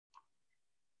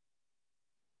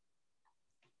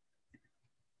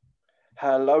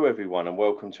Hello, everyone, and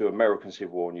welcome to American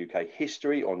Civil War and UK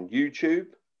History on YouTube.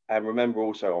 And remember,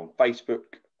 also on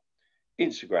Facebook,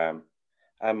 Instagram,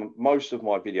 and most of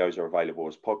my videos are available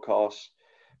as podcasts.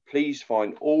 Please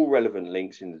find all relevant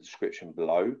links in the description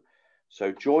below.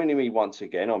 So joining me once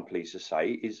again, I'm pleased to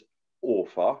say, is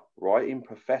author, writing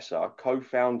professor,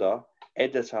 co-founder,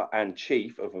 editor and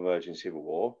chief of Emerging Civil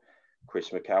War, Chris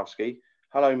Mackowski.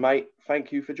 Hello, mate.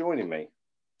 Thank you for joining me.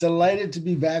 Delighted to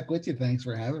be back with you. Thanks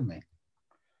for having me.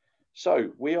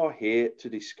 So we are here to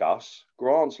discuss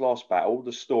Grant's Last Battle,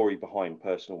 the story behind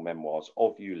personal memoirs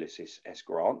of Ulysses S.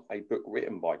 Grant, a book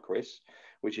written by Chris,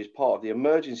 which is part of the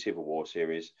Emerging Civil War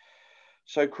series.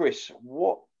 So Chris,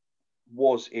 what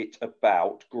was it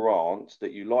about Grant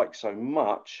that you like so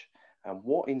much, and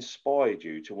what inspired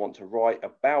you to want to write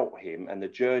about him and the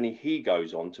journey he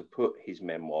goes on to put his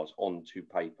memoirs onto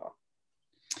paper?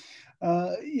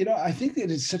 I think that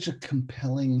it's such a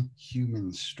compelling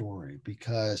human story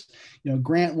because,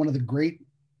 Grant, one of the great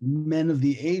men of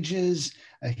the ages,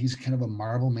 he's kind of a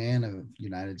marvel man of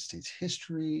United States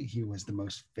history. He was the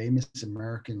most famous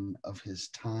American of his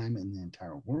time in the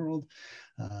entire world.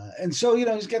 And so,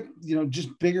 he's got,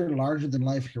 just bigger, larger than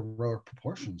life heroic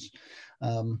proportions.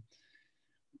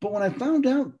 But when I found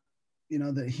out,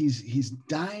 that he's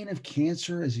dying of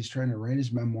cancer as he's trying to write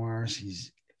his memoirs,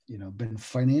 he's been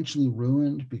financially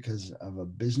ruined because of a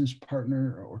business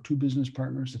partner or two business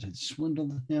partners that had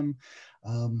swindled him.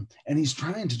 And he's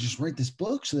trying to just write this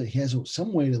book so that he has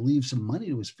some way to leave some money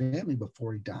to his family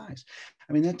before he dies.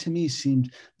 I mean, that to me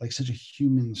seemed like such a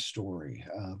human story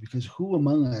because who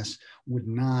among us would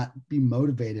not be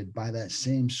motivated by that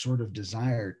same sort of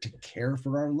desire to care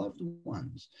for our loved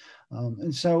ones?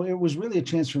 And so it was really a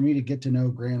chance for me to get to know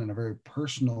Grant on a very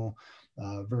personal,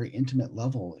 very intimate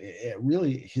level. It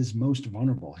really his most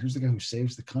vulnerable. Here's the guy who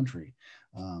saves the country.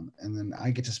 And then I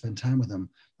get to spend time with him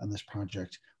on this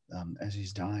project as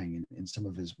he's dying in some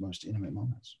of his most intimate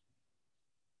moments.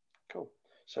 Cool.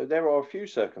 So there are a few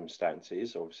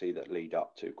circumstances, obviously, that lead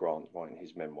up to Grant writing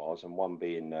his memoirs, and one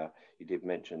being, you did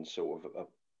mention sort of a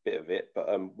bit of it, but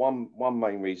one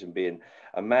main reason being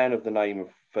a man of the name of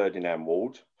Ferdinand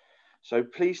Ward. So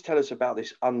please tell us about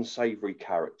this unsavory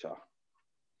character.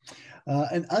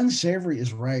 And unsavory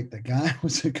is right. The guy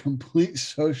was a complete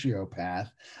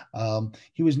sociopath.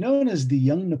 He was known as the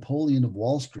young Napoleon of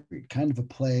Wall Street, kind of a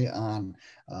play on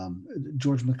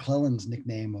George McClellan's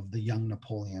nickname of the young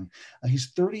Napoleon. He's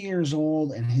 30 years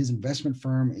old, and his investment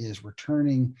firm is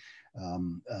returning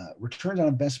returns on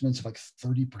investments of like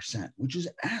 30%, which is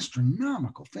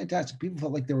astronomical, fantastic. People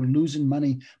felt like they were losing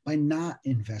money by not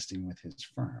investing with his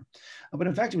firm. But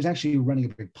in fact, he was actually running a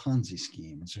big Ponzi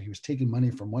scheme. And so he was taking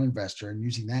money from one investor and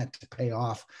using that to pay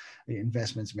off the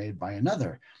investments made by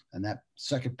another. And that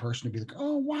second person would be like,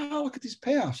 oh, wow, look at these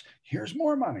payoffs. Here's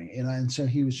more money. And so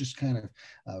he was just kind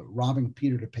of robbing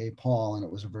Peter to pay Paul. And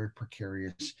it was a very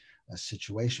precarious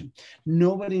situation.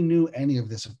 Nobody knew any of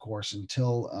this, of course,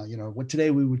 until what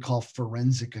today we would call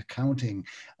forensic accounting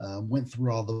went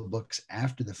through all the books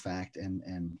after the fact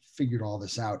and figured all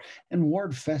this out. And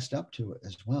Ward fessed up to it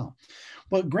as well.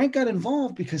 But Grant got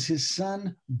involved because his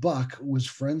son Buck was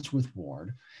friends with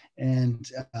Ward,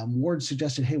 and Ward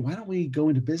suggested, hey, why don't we go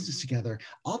into business together?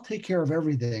 I'll take care of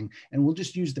everything, and we'll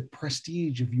just use the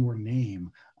prestige of your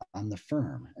name on the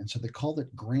firm. And so they called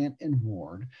it Grant and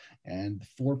Ward, and the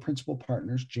four principal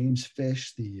partners, James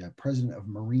Fish, the president of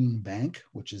Marine Bank,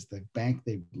 which is the bank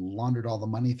they laundered all the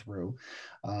money through,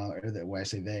 or that way I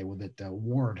say they, well, that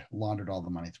Ward laundered all the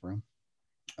money through.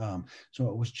 So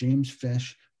it was James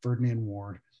Fish, Ferdinand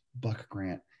Ward, Buck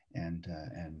Grant, and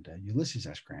Ulysses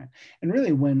S. Grant. And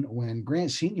really, when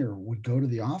Grant Sr. would go to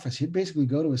the office, he'd basically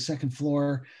go to his second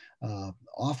floor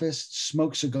office,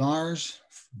 smoke cigars.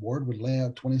 Ward would lay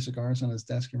out 20 cigars on his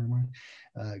desk every morning.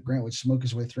 Grant would smoke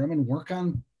his way through them and work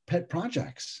on pet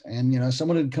projects. And,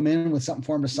 someone would come in with something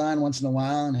for him to sign once in a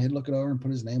while, and he'd look it over and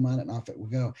put his name on it, and off it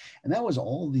would go. And that was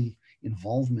all the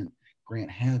involvement Grant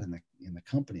had in the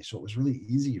company. So it was really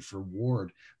easy for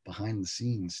Ward behind the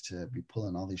scenes to be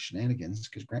pulling all these shenanigans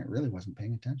because Grant really wasn't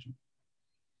paying attention.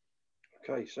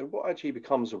 Okay, so what actually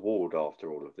becomes of Ward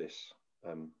after all of this?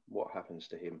 What happens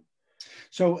to him?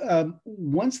 So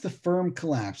once the firm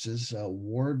collapses,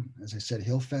 Ward, as I said,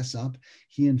 he'll fess up.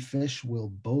 He and Fish will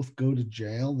both go to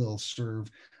jail. They'll serve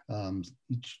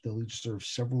they'll each serve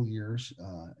several years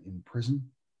in prison.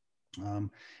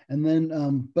 And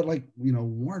then, but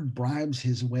Ward bribes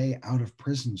his way out of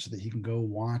prison so that he can go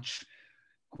watch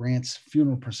Grant's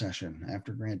funeral procession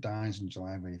after Grant dies in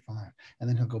July of '85, and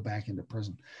then he'll go back into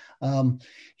prison.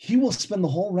 He will spend the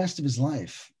whole rest of his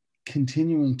life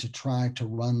continuing to try to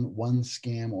run one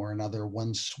scam or another,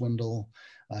 one swindle.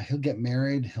 He'll get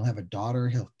married. He'll have a daughter.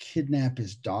 He'll kidnap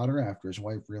his daughter after his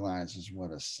wife realizes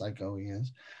what a psycho he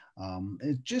is.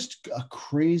 It's just a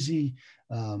crazy,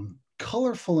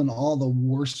 colorful in all the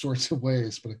worst sorts of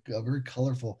ways, but a very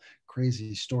colorful,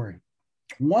 crazy story.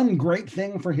 One great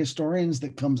thing for historians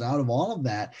that comes out of all of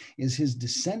that is his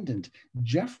descendant,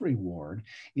 Jeffrey Ward,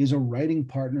 is a writing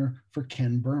partner for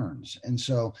Ken Burns. And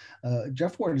so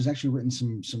Jeff Ward has actually written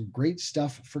some great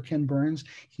stuff for Ken Burns.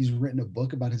 He's written a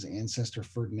book about his ancestor,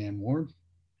 Ferdinand Ward,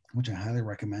 which I highly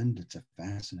recommend. It's a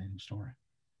fascinating story.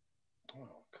 Oh,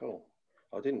 cool.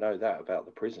 I didn't know that about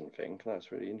the prison thing.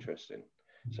 That's really interesting.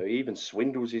 So he even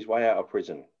swindles his way out of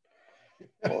prison.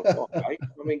 Okay.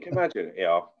 I mean, can you imagine? Yeah,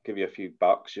 I'll give you a few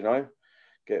bucks, you know,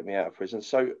 get me out of prison.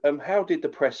 So, how did the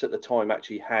press at the time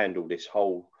actually handle this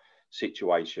whole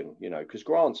situation? You know, because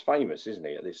Grant's famous, isn't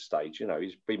he, at this stage? You know,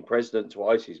 he's been president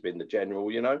twice, he's been the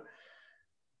general, you know.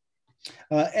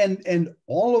 And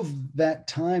all of that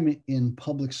time in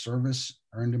public service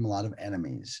earned him a lot of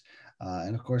enemies.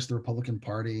 And of course, the Republican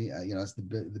Party, it's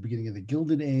the beginning of the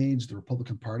Gilded Age. The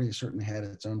Republican Party certainly had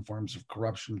its own forms of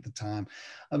corruption at the time.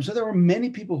 So there were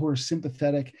many people who were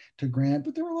sympathetic to Grant,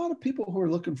 but there were a lot of people who were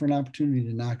looking for an opportunity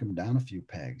to knock him down a few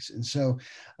pegs. And so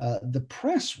the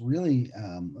press really,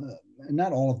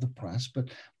 not all of the press,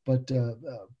 but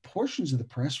portions of the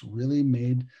press really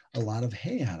made a lot of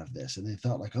hay out of this. And they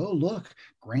thought like, oh, look,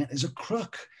 Grant is a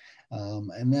crook.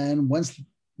 And then once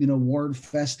Ward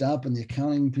fessed up and the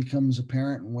accounting becomes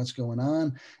apparent and what's going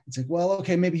on, it's like, well,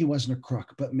 okay, maybe he wasn't a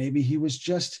crook, but maybe he was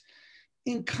just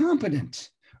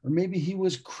incompetent, or maybe he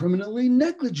was criminally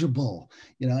negligible,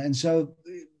 and so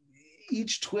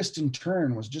each twist and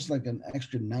turn was just like an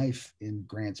extra knife in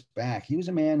Grant's back. He was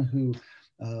a man who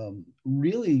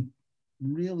really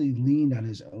leaned on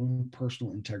his own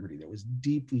personal integrity that was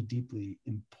deeply, deeply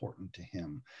important to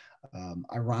him.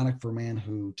 Ironic for a man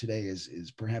who today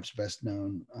is perhaps best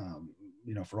known,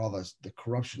 for all the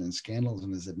corruption and scandals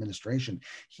in his administration.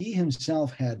 He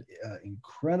himself had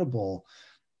incredible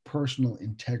personal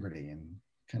integrity and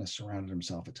kind of surrounded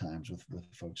himself at times with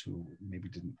folks who maybe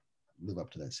didn't live up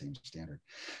to that same standard.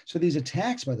 So these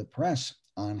attacks by the press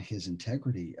on his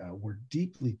integrity were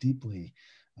deeply, deeply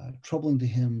troubling to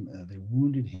him. They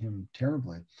wounded him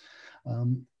terribly.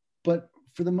 But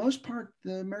for the most part,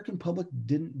 the American public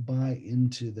didn't buy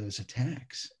into those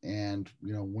attacks. And,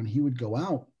 when he would go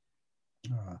out,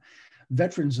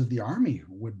 veterans of the Army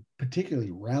would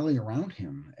particularly rally around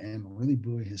him and really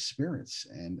buoy his spirits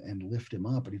and lift him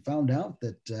up. And he found out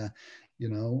that,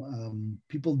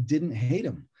 people didn't hate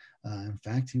him. In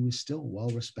fact, he was still well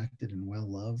respected and well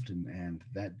loved. And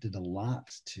that did a lot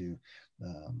to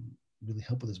really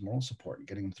help with his moral support and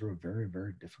getting him through a very,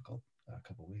 very difficult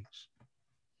couple of weeks.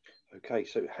 Okay,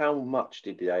 so how much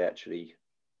did he actually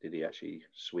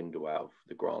swindle out of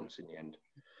the Grants in the end?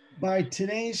 By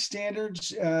today's standards,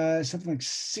 something like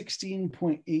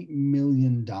 $16.8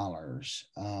 million in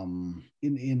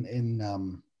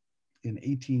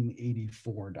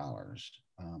 1884 dollars.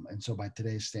 And so by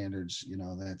today's standards,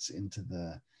 that's into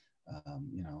the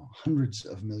hundreds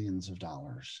of millions of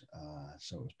dollars.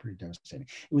 So it was pretty devastating.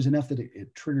 It was enough that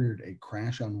it triggered a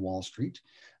crash on Wall Street.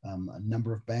 A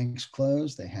number of banks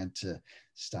closed. They had to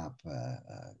stop,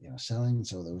 selling.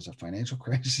 So there was a financial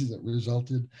crisis that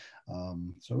resulted.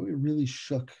 So it really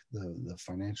shook the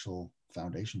financial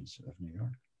foundations of New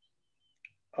York.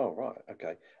 Oh, right.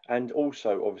 Okay. And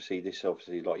also, obviously,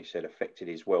 like you said, affected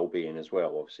his well-being as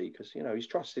well, obviously, because, he's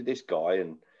trusted this guy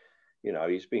and,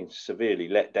 he's been severely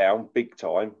let down big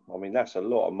time. I mean, that's a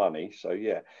lot of money. So,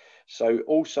 yeah. So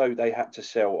also they had to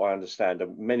sell, I understand,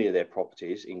 many of their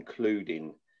properties,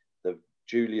 including the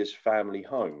Julia's family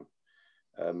home.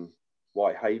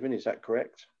 Whitehaven, is that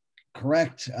correct?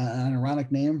 Correct. An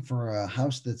ironic name for a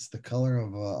house that's the color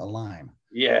of a lime.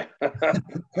 Yeah.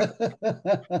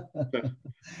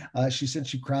 She said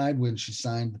she cried when she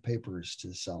signed the papers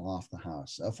to sell off the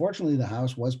house. Fortunately, the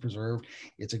house was preserved.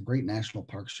 It's a great National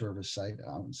Park Service site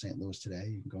out in St. Louis today.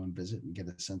 You can go and visit and get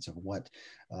a sense of what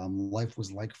life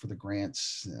was like for the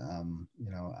Grants, on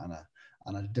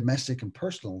a domestic and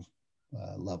personal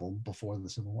level before the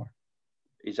Civil War.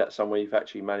 Is that somewhere you've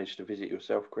actually managed to visit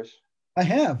yourself, Chris? I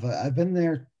have. I've been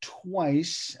there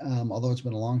twice, although it's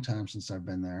been a long time since I've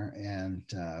been there. And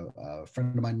a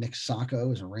friend of mine, Nick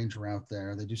Sacco, is a ranger out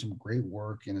there. They do some great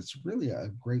work, and it's really a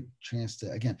great chance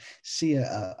to, again, see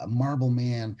a marble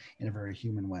man in a very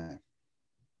human way.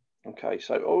 Okay,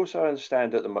 so also I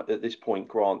understand at this point,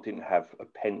 Grant didn't have a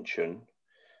pension.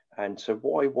 And so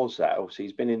why was that? Obviously,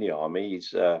 he's been in the Army.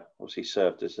 He's obviously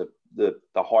served as the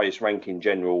highest ranking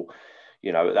general,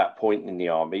 you know, at that point in the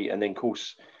army. And then, of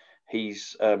course,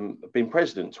 he's been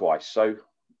president twice. So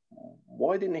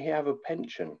why didn't he have a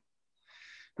pension?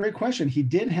 Great question. He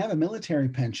did have a military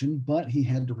pension, but he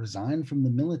had to resign from the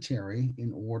military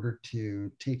in order to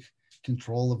take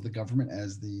control of the government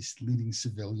as the leading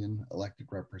civilian elected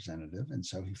representative. And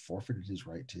so he forfeited his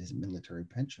right to his military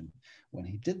pension when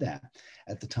he did that.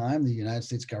 At the time, the United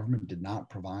States government did not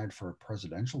provide for a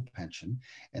presidential pension.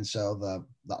 And so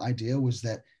the idea was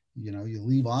that, you know, you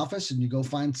leave office and you go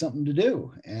find something to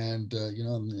do, and you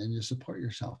know, and you support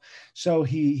yourself. So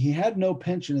he had no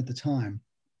pension at the time.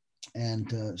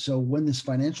 And so when this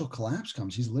financial collapse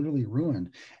comes, he's literally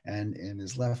ruined, and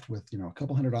is left with, you know, a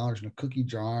couple $100 in a cookie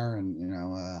jar, and, you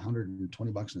know,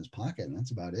 $120 in his pocket, and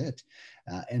that's about it,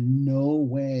 and no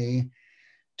way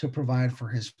to provide for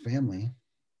his family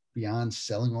beyond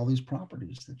selling all these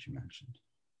properties that you mentioned.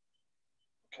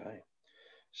 Okay,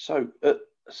 so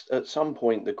at some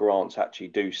point the Grants actually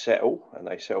do settle, and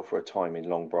they settle for a time in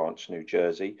Long Branch, New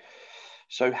Jersey.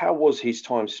 So how was his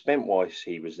time spent whilst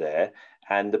he was there?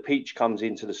 And the peach comes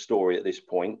into the story at this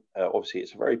point. Obviously,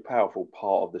 it's a very powerful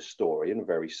part of the story and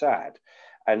very sad.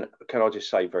 And can I just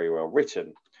say, very well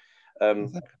written.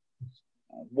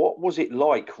 What was it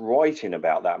like writing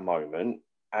about that moment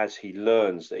as he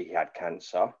learns that he had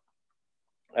cancer?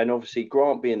 And obviously,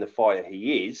 Grant being the fighter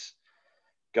he is,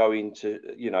 going to,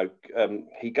 you know,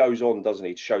 he goes on, doesn't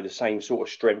he, to show the same sort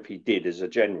of strength he did as a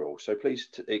general. So please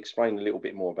explain a little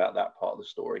bit more about that part of the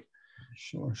story.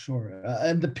 Sure.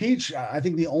 And the peach, I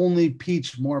think the only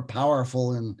peach more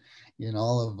powerful in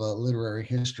all of literary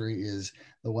history is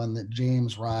the one that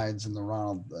James rides in the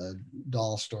Ronald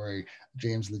Dahl story,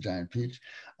 James the Giant Peach.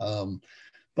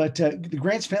 But the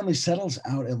Grant's family settles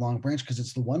out at Long Branch because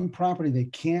it's the one property they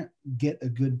can't get a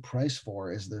good price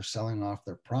for as they're selling off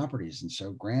their properties. And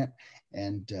so Grant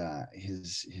and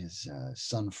his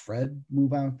son Fred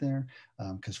move out there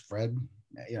because Fred,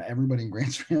 you know, everybody in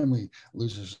Grant's family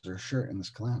loses their shirt in this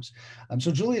collapse.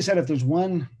 So Julia said if there's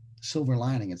one silver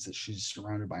lining, it's that she's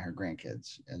surrounded by her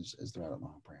grandkids as they're out at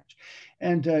Long Branch.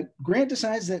 And Grant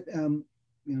decides that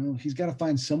you know, he's got to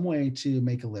find some way to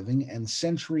make a living, and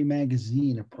Century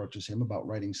Magazine approaches him about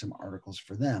writing some articles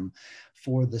for them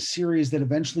for the series that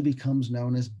eventually becomes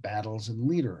known as Battles and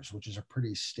Leaders, which is a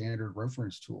pretty standard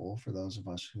reference tool for those of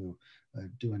us who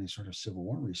do any sort of Civil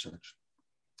War research.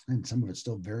 And some of it's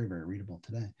still very, very readable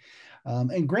today.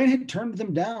 And Grant had turned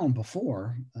them down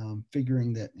before,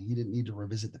 figuring that he didn't need to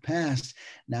revisit the past.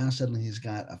 Now suddenly he's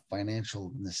got a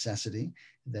financial necessity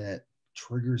that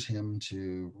triggers him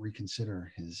to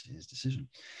reconsider his decision.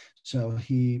 So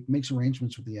he makes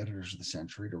arrangements with the editors of the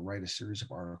Century to write a series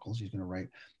of articles. He's going to write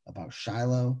about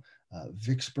Shiloh,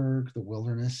 Vicksburg, the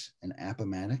Wilderness, and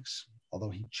Appomattox, although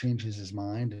he changes his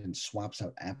mind and swaps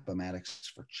out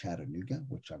Appomattox for Chattanooga,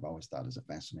 which I've always thought is a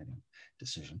fascinating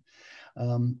decision.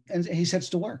 And he sets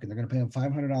to work, and they're going to pay him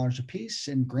 $500 a piece.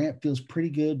 And Grant feels pretty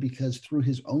good because through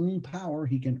his own power,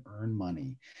 he can earn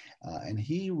money. And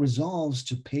he resolves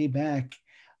to pay back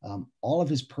all of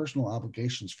his personal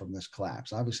obligations from this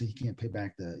collapse. Obviously, he can't pay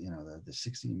back the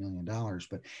 $60 million,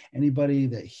 but anybody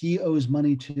that he owes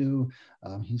money to,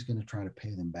 he's going to try to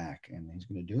pay them back, and he's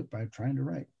going to do it by trying to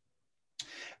write.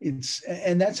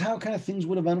 And that's how kind of things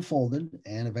would have unfolded.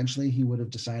 And eventually he would have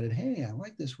decided, hey, I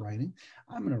like this writing.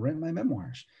 I'm going to write my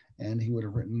memoirs. And he would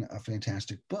have written a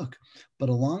fantastic book. But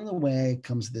along the way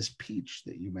comes this peach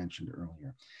that you mentioned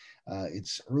earlier.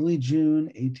 It's early June,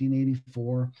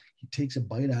 1884. He takes a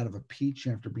bite out of a peach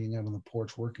after being out on the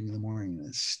porch working in the morning, and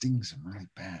it stings him really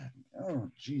bad. Oh,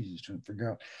 geez, he's trying to figure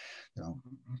out, you know,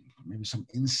 maybe some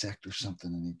insect or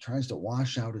something. And he tries to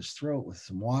wash out his throat with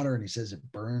some water, and he says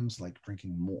it burns like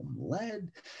drinking molten lead.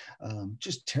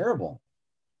 Just terrible.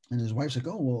 And his wife's like,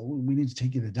 oh, well, we need to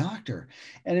take you to the doctor.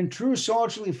 And in true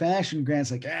soldierly fashion, Grant's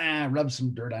like, rub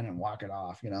some dirt on it and walk it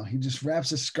off. You know, he just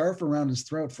wraps a scarf around his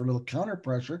throat for a little counter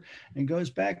pressure and goes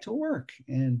back to work.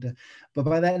 And but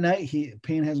by that night,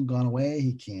 pain hasn't gone away.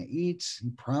 He can't eat. He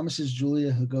promises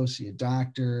Julia he'll go see a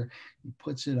doctor. He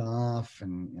puts it off.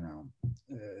 And, you know,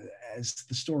 as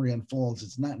the story unfolds,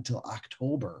 it's not until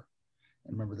October.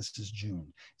 And remember, this is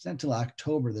June. It's not until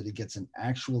October that he gets an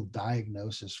actual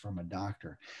diagnosis from a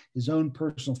doctor. His own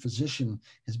personal physician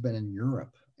has been in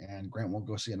Europe, and Grant won't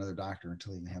go see another doctor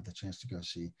until he can have the chance to go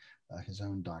see his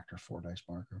own doctor, Fordyce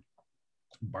Barker.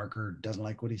 Barker doesn't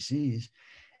like what he sees,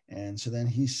 and so then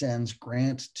he sends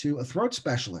Grant to a throat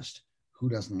specialist who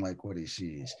doesn't like what he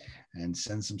sees, and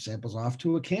sends some samples off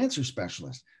to a cancer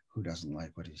specialist who doesn't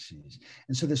like what he sees.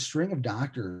 And so the string of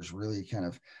doctors really kind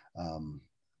of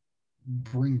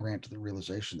bring Grant to the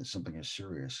realization that something is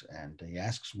serious. And he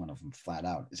asks one of them flat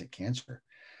out, is it cancer?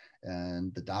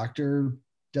 And the doctor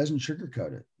doesn't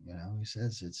sugarcoat it. You know, he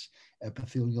says it's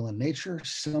epithelial in nature,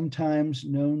 sometimes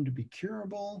known to be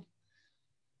curable.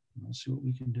 We'll see what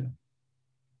we can do.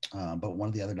 But one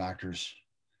of the other doctors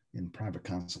in private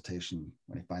consultation,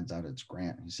 when he finds out it's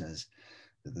Grant, he says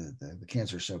the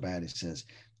cancer is so bad, he says,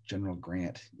 General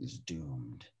Grant is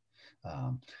doomed.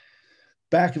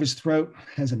 Back of his throat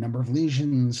has a number of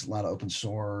lesions, a lot of open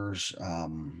sores,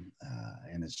 and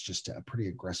it's just a pretty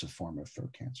aggressive form of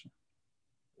throat cancer.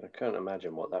 I can't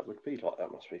imagine what that would be like.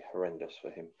 That must be horrendous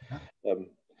for him. Yeah.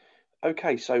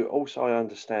 Okay, so also I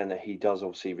understand that he does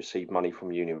obviously receive money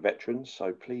from Union veterans.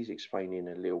 So please explain in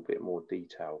a little bit more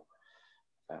detail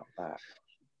about that.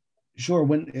 Sure.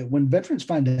 When veterans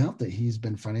find out that he's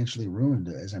been financially ruined,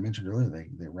 as I mentioned earlier,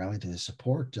 they rally to his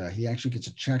support. He actually gets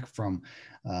a check from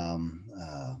for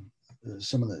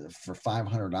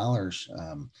 $500.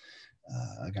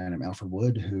 A guy named Alfred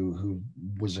Wood, who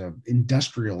was an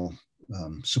industrial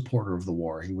supporter of the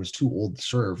war. He was too old to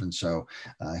serve, and so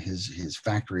his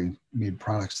factory made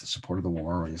products that supported the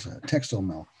war. It was a textile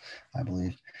mill, I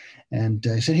believe. And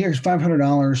he said, "Here's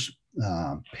 $500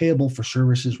 payable for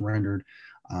services rendered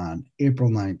on April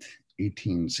 9th,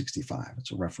 1865.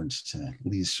 It's a reference to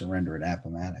Lee's surrender at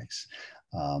Appomattox.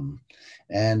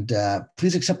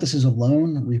 Please accept this as a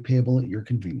loan, repayable at your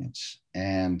convenience."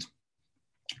 And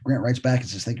Grant writes back and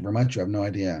says, "Thank you very much. You have no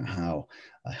idea how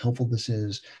helpful this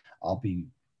is. I'll be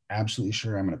absolutely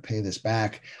sure I'm going to pay this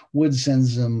back." Wood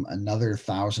sends him another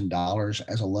 $1,000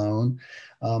 as a loan.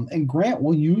 And Grant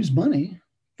will use money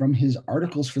from his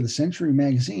articles for the Century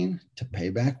magazine to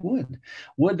pay back Wood.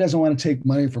 Wood doesn't want to take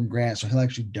money from Grant, so he'll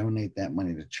actually donate that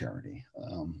money to charity.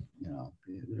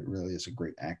 It really is a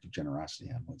great act of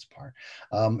generosity on Wood's part.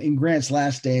 In Grant's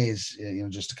last days,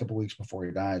 just a couple of weeks before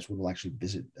he dies, Wood will actually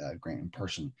visit Grant in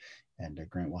person, and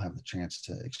Grant will have the chance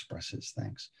to express his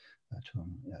thanks to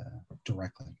him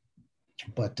directly.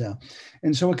 But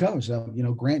and so it goes.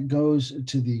 Grant goes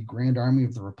to the Grand Army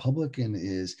of the Republic and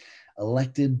is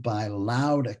elected by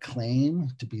loud acclaim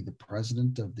to be the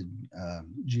president of the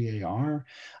GAR.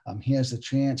 He has the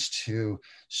chance to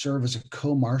serve as a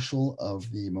co-marshal of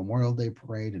the Memorial Day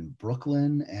Parade in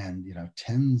Brooklyn, and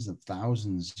tens of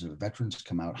thousands of veterans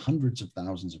come out, hundreds of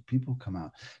thousands of people come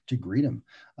out to greet him.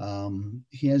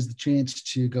 He has the chance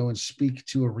to go and speak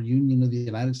to a reunion of the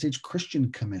United States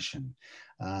Christian Commission.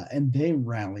 And they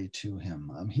rally to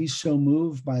him. He's so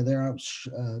moved by their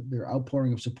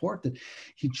outpouring of support that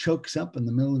he chokes up in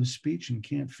the middle of his speech and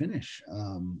can't finish.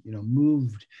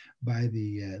 Moved by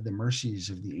the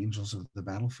mercies of the angels of the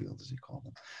battlefield, as he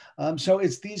called them. So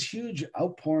it's these huge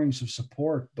outpourings of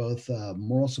support, both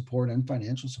moral support and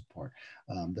financial support,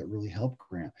 that really help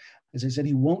Grant. As I said,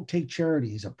 he won't take charity.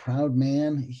 He's a proud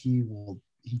man. He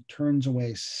turns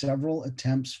away several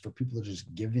attempts for people to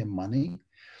just give him money.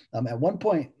 At one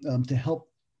point, to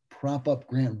help prop up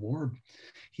Grant Ward,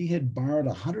 he had borrowed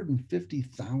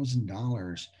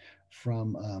 $150,000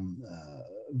 from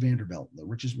Vanderbilt, the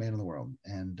richest man in the world.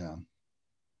 And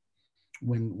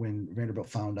when Vanderbilt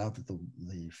found out that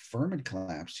the firm had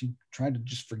collapsed, he tried to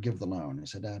just forgive the loan. He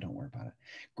said, don't worry about it.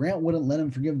 Grant wouldn't let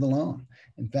him forgive the loan.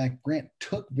 In fact, Grant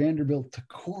took Vanderbilt to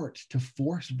court to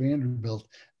force Vanderbilt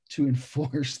to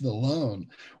enforce the loan,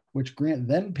 which Grant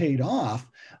then paid off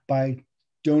by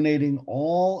donating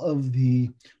all of the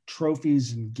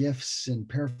trophies and gifts and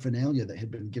paraphernalia that had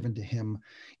been given to him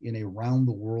in a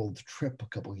round-the-world trip a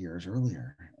couple of years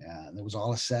earlier. It was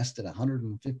all assessed at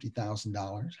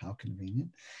 $150,000. How convenient.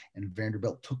 And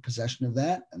Vanderbilt took possession of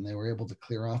that, and they were able to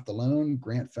clear off the loan.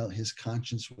 Grant felt his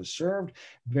conscience was served.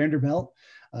 Vanderbilt,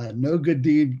 no good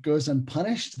deed goes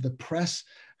unpunished. The press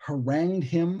harangued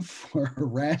him for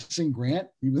harassing Grant,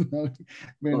 even though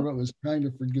Vanderbilt was trying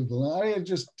to forgive the loan. It's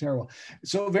just terrible.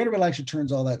 So Vanderbilt actually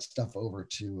turns all that stuff over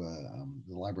to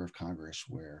the Library of Congress,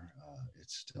 where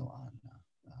it's still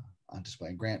on display.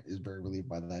 And Grant is very relieved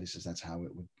by that. He says that's how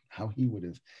he would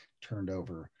have turned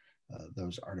over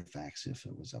those artifacts if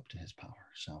it was up to his power.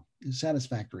 So it's a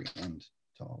satisfactory end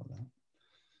to all of that.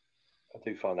 I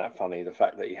do find that funny, the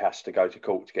fact that he has to go to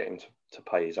court to get him to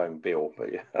pay his own bill.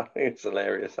 But yeah, I think it's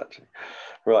hilarious, actually.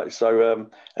 Right. So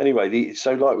anyway,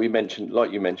 like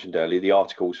you mentioned earlier, the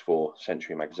articles for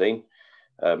Century magazine,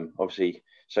 obviously.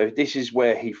 So this is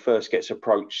where he first gets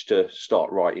approached to start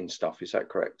writing stuff. Is that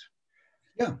correct?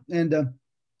 Yeah, and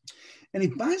And he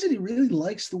finds that he really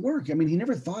likes the work. I mean, he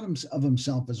never thought of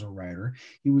himself as a writer.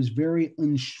 He was very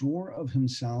unsure of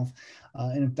himself.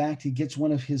 And in fact, he gets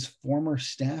one of his former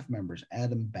staff members,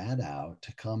 Adam Badow,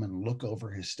 to come and look over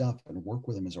his stuff and work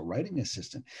with him as a writing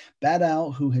assistant.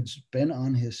 Badow, who had been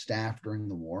on his staff during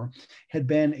the war, had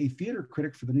been a theater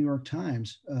critic for the New York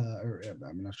Times, or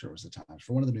I'm not sure it was the Times,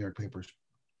 for one of the New York papers.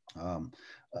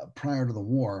 Prior to the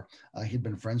war, he'd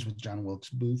been friends with John Wilkes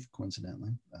Booth,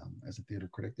 coincidentally, as a theater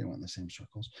critic. They went in the same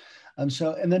circles. And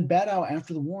then Badow,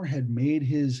 after the war, had made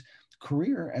his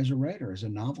career as a writer, as a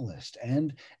novelist,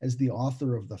 and as the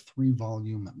author of the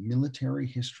 3-volume military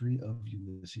history of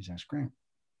Ulysses S. Grant.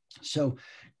 So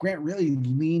Grant really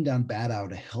leaned on Badow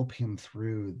to help him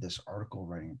through this article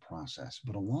writing process.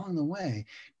 But along the way,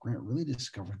 Grant really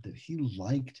discovered that he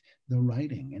liked the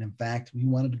writing. And in fact, he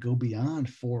wanted to go beyond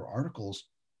 4 articles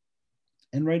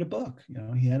and write a book. You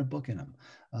know, he had a book in him.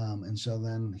 And so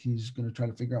then he's going to try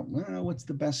to figure out, well, what's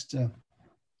the best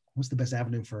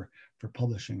avenue for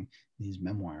publishing these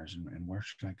memoirs, and where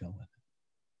should I go with it?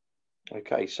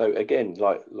 Okay, so again,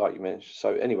 like you mentioned.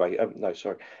 So anyway,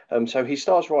 so he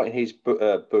starts writing his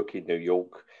book in New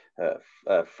York,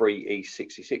 3 East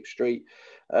 66th Street.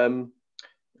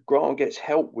 Grant gets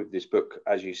help with this book,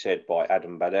 as you said, by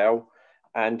Adam Badow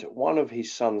and one of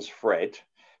his sons, Fred.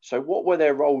 So what were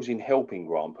their roles in helping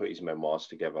Grant put his memoirs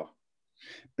together?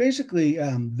 Basically,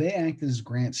 they acted as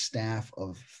Grant's staff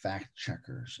of fact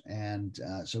checkers, and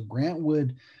so Grant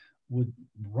would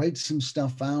write some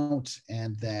stuff out,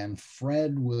 and then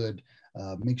Fred would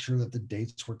make sure that the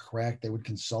dates were correct. They would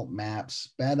consult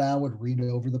maps. Badow would read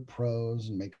over the prose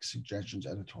and make suggestions,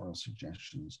 editorial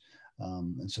suggestions.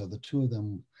 And so the two of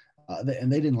them,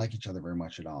 and they didn't like each other very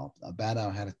much at all.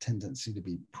 Badow had a tendency to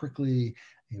be prickly.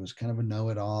 He was kind of a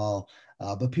know-it-all,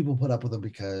 but people put up with him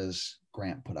because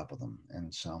Grant put up with him.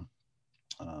 And so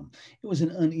it was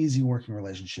an uneasy working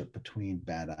relationship between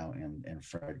Badow and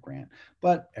Fred Grant,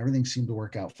 but everything seemed to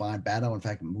work out fine. Badow, in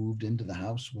fact, moved into the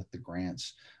house with the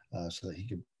Grants so that he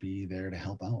could be there to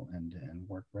help out and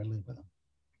work readily with them.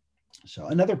 So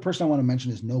another person I want to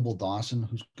mention is Noble Dawson,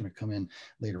 who's going to come in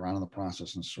later on in the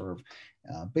process and serve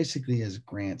basically as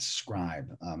Grant's scribe.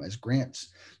 As Grant's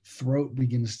throat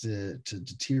begins to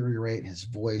deteriorate, his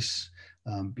voice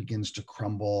begins to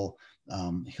crumble.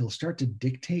 He'll start to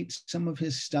dictate some of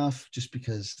his stuff just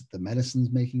because the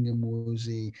medicine's making him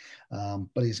woozy.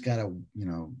 But he's got to,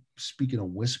 speak in a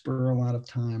whisper a lot of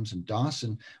times. And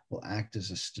Dawson will act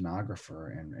as a stenographer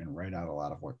and write out a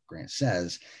lot of what Grant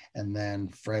says. And then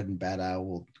Fred and Badow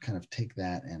will kind of take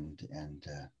that and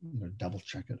double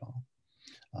check it all.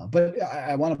 But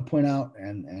I want to point out,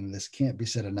 and this can't be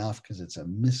said enough because it's a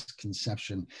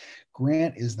misconception,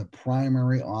 Grant is the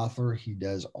primary author. He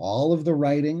does all of the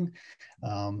writing.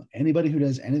 Anybody who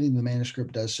does anything in the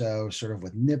manuscript does so sort of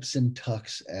with nips and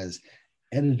tucks as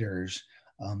editors.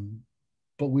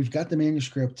 But we've got the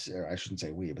manuscript, or I shouldn't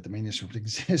say we, but the manuscript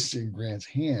exists in Grant's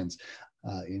hands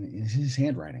in his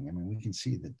handwriting. I mean, we can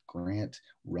see that Grant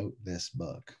wrote this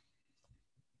book.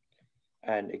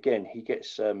 And again, he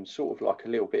gets sort of like a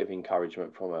little bit of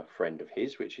encouragement from a friend of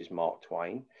his, which is Mark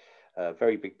Twain, a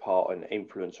very big part and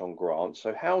influence on Grant.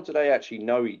 So how do they actually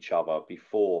know each other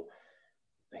before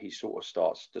he sort of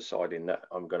starts deciding that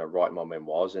I'm going to write my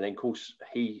memoirs? And then, of course,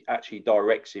 he actually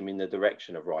directs him in the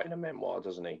direction of writing a memoir,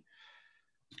 doesn't he?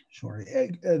 Sure.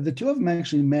 The two of them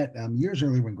actually met years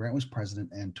earlier when Grant was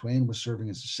president and Twain was serving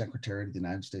as a secretary to the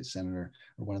United States senator,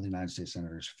 or one of the United States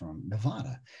senators from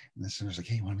Nevada. And the senator's like,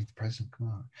 hey, you want to meet the president? Come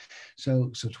on.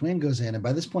 So Twain goes in, and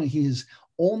by this point, he has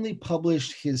only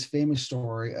published his famous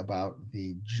story about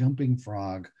the jumping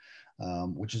frog,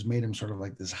 which has made him sort of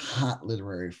like this hot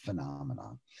literary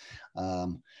phenomenon.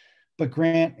 But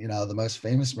Grant, the most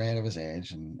famous man of his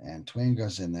age, and Twain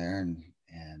goes in there,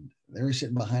 and there he's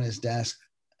sitting behind his desk,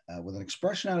 with an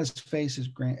expression on his face,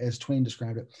 as Twain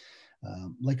described it,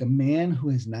 like a man who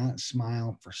has not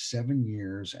smiled for 7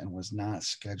 years and was not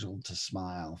scheduled to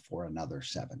smile for another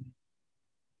 7.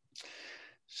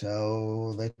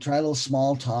 So they try a little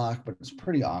small talk, but it's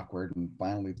pretty awkward. And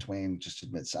finally, Twain just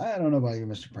admits, I don't know about you,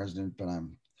 Mr. President, but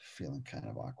I'm feeling kind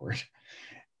of awkward.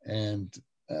 And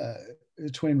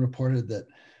Twain reported that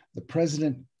the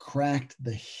president cracked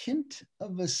the hint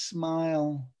of a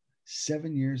smile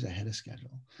 7 years ahead of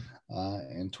schedule,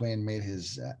 and Twain made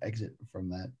his exit from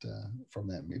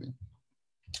that meeting.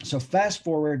 So fast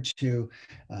forward to,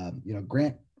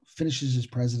 Grant finishes his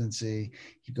presidency.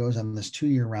 He goes on this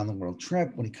 2-year around the world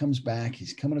trip. When he comes back,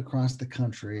 he's coming across the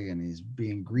country and he's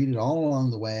being greeted all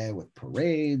along the way with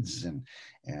parades and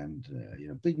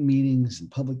big meetings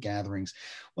and public gatherings.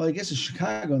 Well, he gets to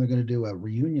Chicago and they're going to do a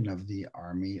reunion of the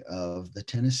Army of the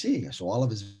Tennessee. So all of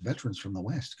his veterans from the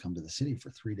West come to the city for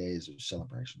 3 days of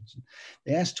celebrations. And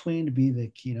they asked Twain to be the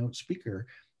keynote speaker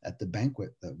at the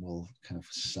banquet that will kind of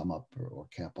sum up or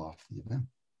cap off the event.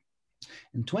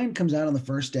 And Twain comes out on the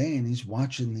first day and he's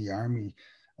watching the Army,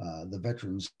 the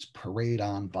veterans parade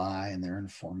on by, and they're in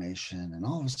formation. And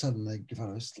all of a sudden they give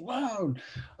out this loud,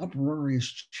 uproarious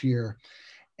cheer.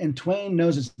 And Twain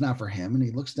knows it's not for him. And he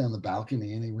looks down the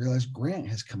balcony and he realizes Grant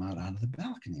has come out onto the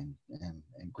balcony.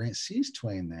 And Grant sees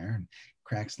Twain there and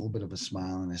cracks a little bit of a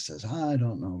smile and he says, I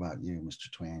don't know about you,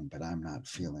 Mr. Twain, but I'm not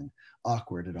feeling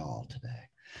awkward at all today.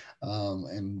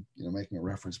 Making a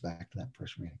reference back to that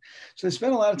first meeting. So they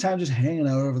spent a lot of time just hanging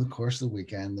out over the course of the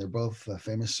weekend. They're both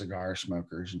famous cigar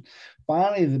smokers. And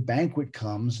finally the banquet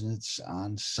comes and it's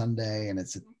on Sunday, and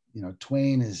it's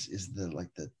Twain is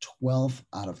the 12th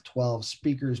out of 12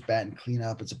 speakers batting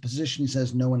cleanup. It's a position he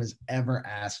says no one has ever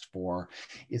asked for.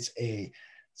 It's a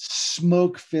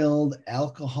smoke-filled,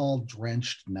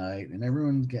 alcohol-drenched night, and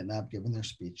everyone's getting up, giving their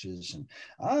speeches. And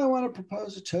I want to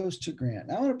propose a toast to Grant.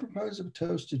 I want to propose a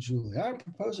toast to Julie. I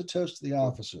propose a toast to the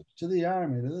officers, to the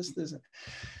Army, to this.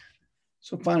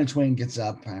 So finally, Twain gets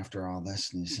up after all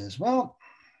this, and he says, well,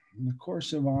 in the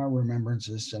course of our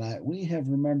remembrances tonight, we have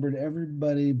remembered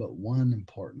everybody but one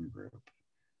important group,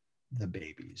 the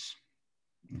babies.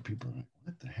 And people are like,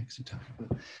 what the heck is he talking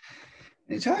about?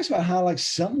 And he talks about how, like,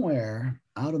 somewhere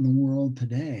out in the world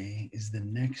today is the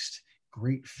next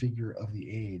great figure of the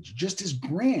age, just as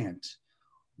Grant,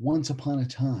 once upon a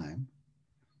time,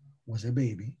 was a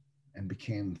baby and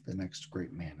became the next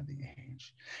great man of the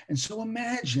age. And so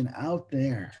imagine out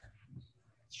there,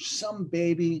 some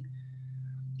baby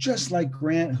just like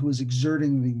Grant, who was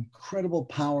exerting the incredible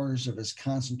powers of his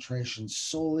concentration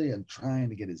solely and trying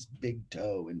to get his big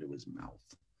toe into his mouth.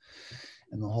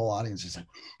 And the whole audience is like,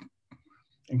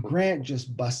 and Grant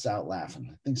just busts out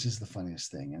laughing, thinks it's the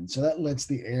funniest thing. And so that lets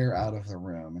the air out of the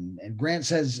room. And Grant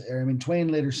says, Twain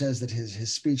later says that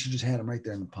his speech, he just had him right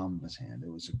there in the palm of his hand. It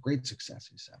was a great success,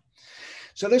 he said.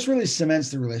 So this really cements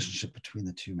the relationship between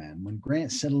the two men. When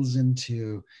Grant settles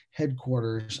into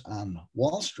headquarters on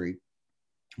Wall Street,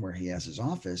 where he has his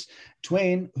office,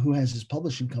 Twain, who has his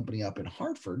publishing company up in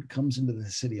Hartford, comes into the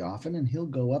city often, and he'll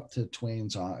go up to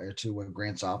Grant's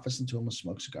office and to him will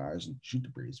smoke cigars and shoot the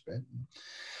breeze a bit.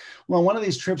 Well, on one of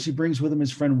these trips, he brings with him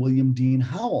his friend William Dean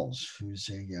Howells, who's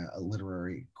a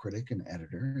literary critic and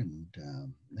editor, and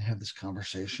they have this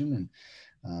conversation.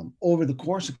 And over the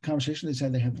course of the conversation, they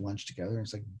said they have lunch together.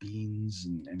 It's like beans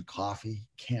and coffee,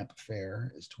 camp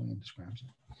fare, as Twain describes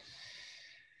it.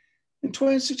 And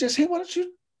Twain suggests, hey, why don't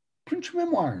you print your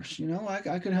memoirs?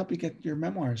 I could help you get your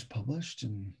memoirs published.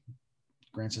 And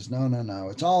Grant says, no.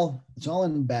 It's all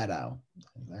in Badow.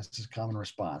 That's his common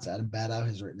response. Adam Badow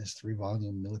has written his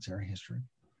 3-volume military history.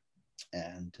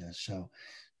 And so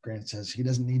Grant says he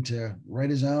doesn't need to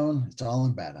write his own. It's all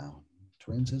in Badow.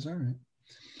 Twain says, all right.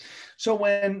 So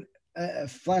when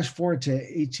flash forward to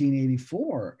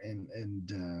 1884,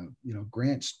 and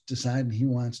Grant's deciding he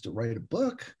wants to write a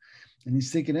book. And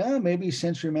he's thinking, maybe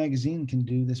Century Magazine can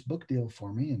do this book deal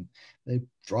for me. And they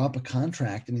draw up a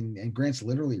contract, and Grant's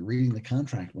literally reading the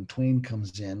contract when Twain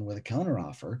comes in with a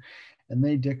counteroffer, and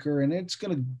they dicker, and it's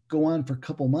going to go on for a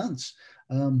couple months.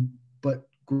 But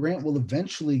Grant will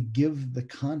eventually give the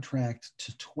contract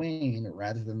to Twain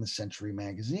rather than the Century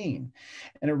Magazine.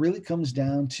 And it really comes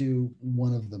down to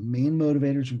one of the main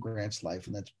motivators in Grant's life,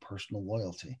 and that's personal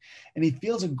loyalty. And he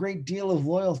feels a great deal of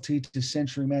loyalty to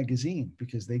Century Magazine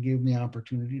because they gave him the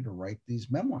opportunity to write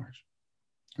these memoirs,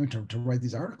 or to write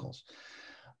these articles.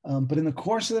 But in the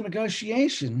course of the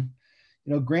negotiation,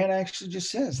 Grant actually just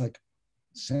says, like,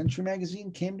 Century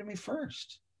Magazine came to me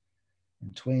first.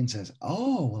 And Twain says,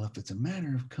 oh, well, if it's a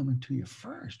matter of coming to you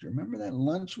first, remember that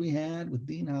lunch we had with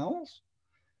Dean Howells?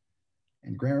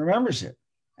 And Grant remembers it.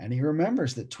 And he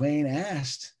remembers that Twain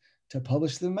asked to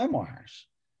publish the memoirs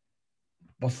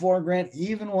before Grant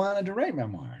even wanted to write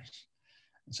memoirs.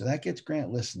 And so that gets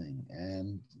Grant listening.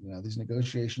 And, these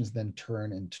negotiations then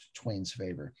turn into Twain's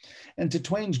favor. And to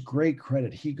Twain's great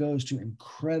credit, he goes to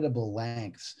incredible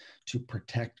lengths to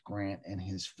protect Grant and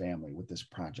his family with this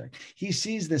project. He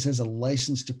sees this as a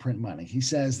license to print money. He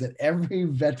says that every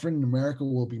veteran in America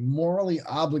will be morally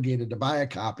obligated to buy a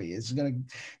copy.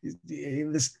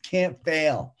 This can't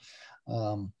fail.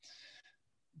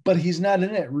 but he's not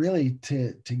in it really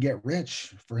to get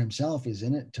rich for himself. He's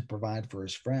in it to provide for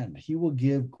his friend. He will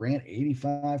give Grant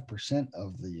 85%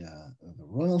 of the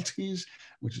royalties,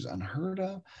 which is unheard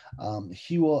of.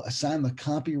 He will assign the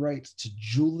copyrights to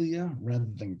Julia rather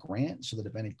than Grant, so that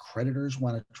if any creditors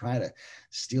want to try to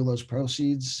steal those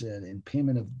proceeds in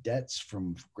payment of debts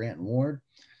from Grant and Ward,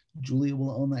 Julia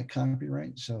will own that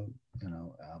copyright. So,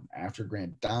 after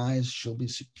Grant dies, she'll be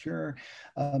secure.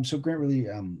 So Grant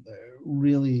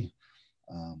really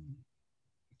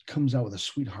comes out with a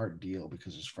sweetheart deal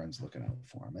because his friend's looking out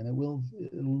for him, and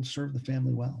it'll serve the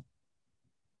family well.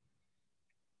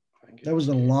 That was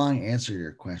a long answer to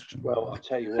your question. Well, I'll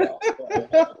tell you what, I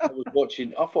thought I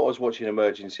was watching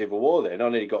Emerging Civil War then. I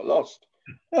nearly got lost.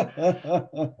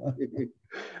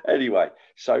 Anyway,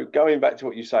 so going back to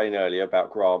what you were saying earlier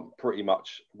about Grant, pretty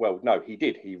much, well, no, he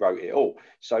did. He wrote it all.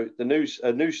 So a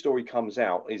news story comes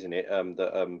out, isn't it,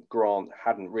 that Grant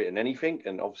hadn't written anything,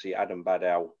 and obviously Adam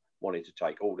Baddow wanted to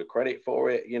take all the credit for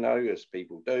it, as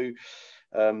people do,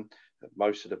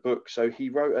 most of the book. So he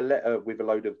wrote a letter with a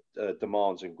load of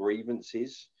demands and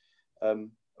grievances.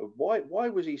 Why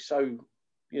was he so,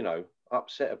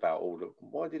 upset about all of?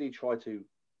 Why did he try to,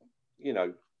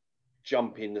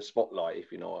 jump in the spotlight,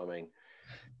 if you know what I mean?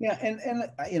 Yeah,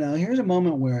 and here's a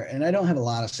moment where, and I don't have a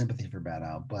lot of sympathy for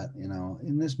Baddow, but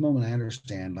in this moment I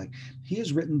understand, like, he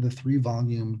has written the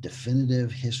 3-volume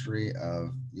definitive history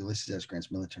of Ulysses S.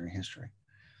 Grant's military history.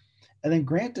 And then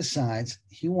Grant decides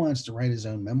he wants to write his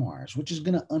own memoirs, which is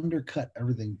going to undercut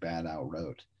everything Baddow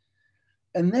wrote.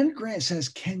 And then Grant says,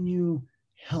 "Can you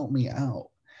help me out?"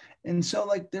 And so,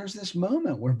 like, there's this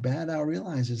moment where Baddow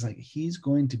realizes, like, he's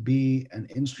going to be an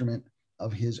instrument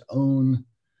of his own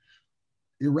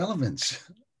irrelevance.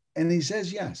 And he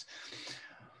says yes.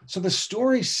 So the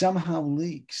story somehow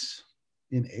leaks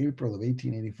in April of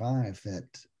 1885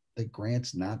 that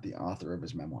Grant's not the author of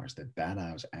his memoirs, that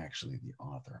Baddow is actually the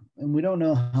author. And we don't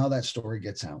know how that story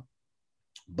gets out.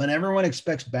 But everyone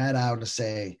expects Baddow to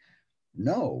say,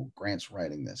 no, Grant's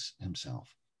writing this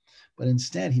himself. But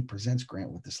instead, he presents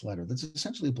Grant with this letter that's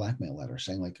essentially a blackmail letter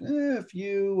saying, like, if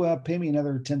you pay me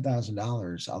another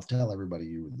 $10,000, I'll tell everybody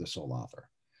you were the sole author.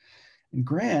 And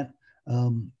Grant,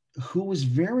 who was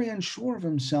very unsure of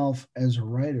himself as a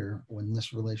writer when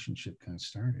this relationship kind of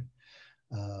started,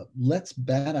 lets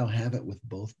Baddow have it with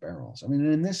both barrels. I mean,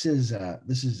 and this is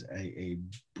a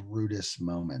Brutus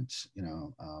moment,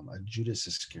 a Judas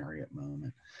Iscariot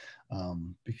moment,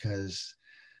 because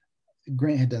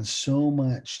Grant had done so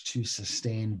much to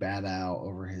sustain Baddow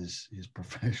over his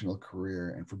professional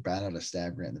career, and for Baddow to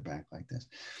stab Grant in the back like this.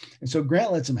 And so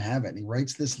Grant lets him have it, and he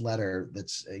writes this letter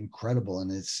that's incredible.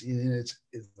 And it's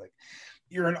like,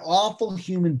 you're an awful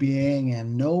human being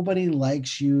and nobody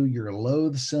likes you. You're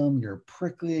loathsome. You're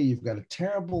prickly. You've got a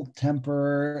terrible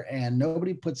temper and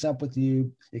nobody puts up with you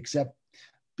except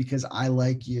because I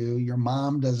like you. Your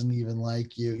mom doesn't even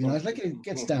like you. It's like it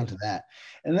gets down to that.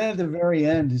 And then at the very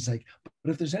end, he's like,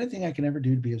 but if there's anything I can ever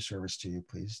do to be of service to you,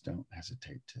 please don't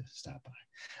hesitate to stop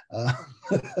by.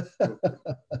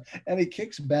 And he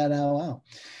kicks Baddow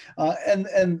out.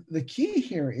 And the key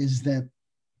here is that,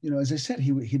 as I said,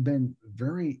 he'd been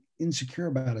very insecure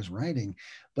about his writing,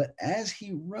 but as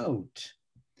he wrote,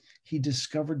 he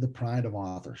discovered the pride of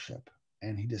authorship.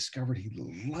 And he discovered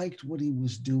he liked what he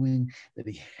was doing, that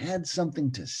he had something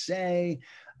to say.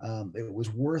 It was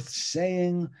worth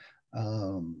saying.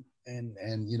 And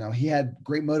he had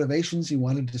great motivations. He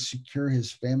wanted to secure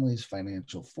his family's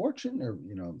financial fortune, or,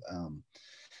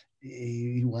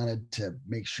 he wanted to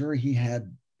make sure he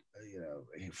had,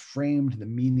 he framed the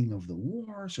meaning of the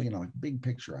war. So, like big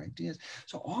picture ideas.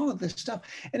 So all of this stuff.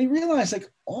 And he realized,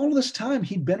 like, all this time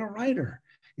he'd been a writer.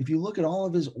 If you look at all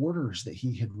of his orders that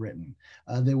he had written,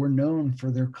 they were known for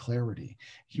their clarity.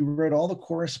 He wrote all the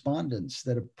correspondence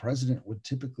that a president would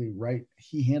typically write.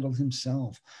 He handled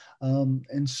himself.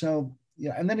 And so,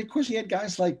 yeah. And then, of course, he had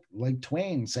guys like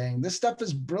Twain saying, this stuff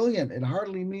is brilliant. It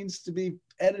hardly needs to be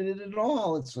edited at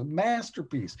all. It's a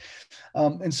masterpiece.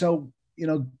 And so,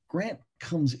 Grant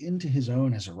comes into his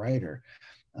own as a writer.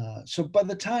 So by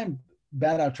the time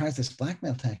Baddow tries this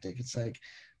blackmail tactic, it's like,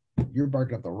 you're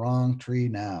barking up the wrong tree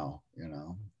now,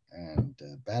 and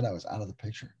Baddow is out of the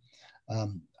picture.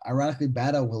 Ironically,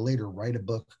 Baddow will later write a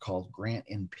book called Grant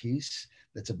in Peace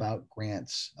that's about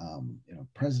Grant's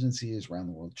presidency, his round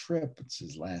the world trip. It's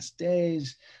his last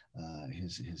days,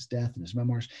 his death and his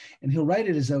memoirs. And he'll write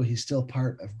it as though he's still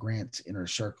part of Grant's inner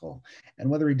circle. And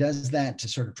whether he does that to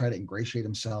sort of try to ingratiate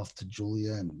himself to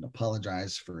Julia and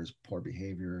apologize for his poor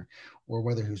behavior, or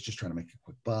whether he was just trying to make a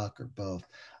quick buck, or both.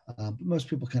 But most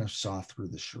people kind of saw through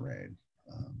the charade.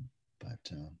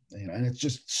 But and it's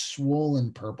just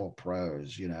swollen purple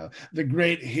prose. The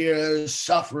great hero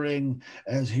suffering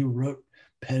as he wrote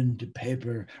pen to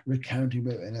paper, recounting,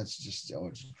 and it's just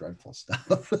it's dreadful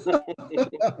stuff.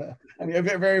 I mean, a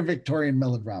very Victorian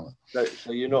melodrama.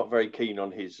 So you're not very keen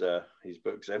on his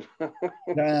books, then?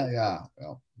 Yeah.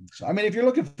 Well, so I mean, if you're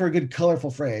looking for a good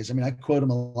colorful phrase, I mean, I quote him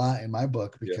a lot in my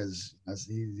book because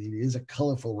he is a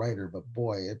colorful writer, but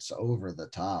boy, it's over the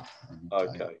top.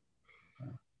 Okay.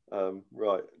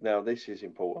 Right now, this is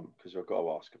important because I've got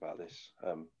to ask about this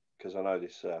because I know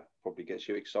this probably gets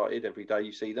you excited every day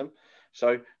you see them.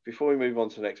 So before we move on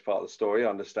to the next part of the story, I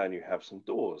understand you have some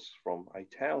doors from a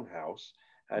townhouse.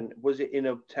 And was it in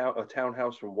a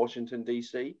townhouse from Washington,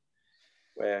 D.C.?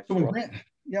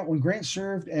 When Grant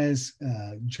served as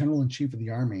General in Chief of the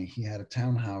Army, he had a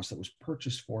townhouse that was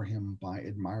purchased for him by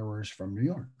admirers from New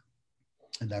York.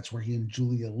 And that's where he and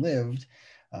Julia lived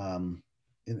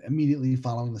immediately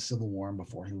following the Civil War and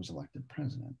before he was elected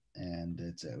president. And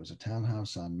it was a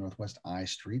townhouse on Northwest I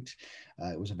Street.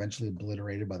 It was eventually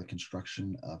obliterated by the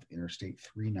construction of Interstate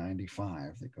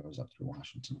 395 that goes up through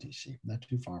Washington, D.C., not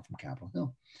too far from Capitol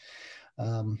Hill.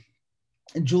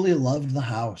 And Julia loved the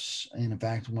house. And in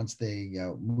fact, once they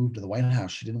moved to the White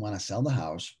House, she didn't want to sell the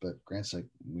house, but Grant's like,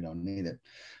 we don't need it.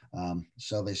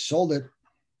 So they sold it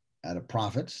at a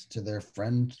profit to their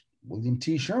friend, William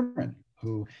T. Sherman,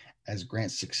 who, as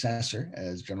Grant's successor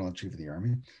as General in Chief of the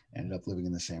Army, ended up living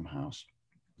in the same house.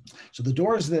 So the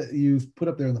doors that you've put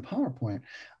up there in the PowerPoint,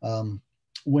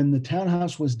 when the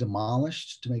townhouse was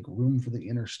demolished to make room for the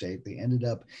interstate, they ended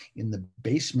up in the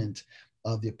basement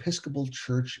of the Episcopal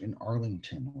Church in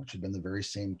Arlington, which had been the very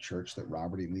same church that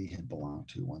Robert E. Lee had belonged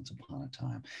to once upon a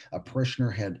time. A parishioner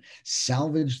had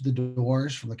salvaged the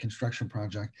doors from the construction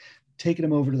project, taken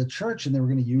them over to the church, and they were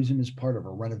going to use them as part of a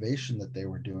renovation that they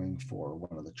were doing for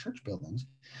one of the church buildings.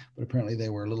 But apparently they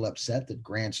were a little upset that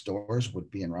Grant's doors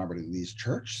would be in Robert E. Lee's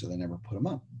church, so they never put them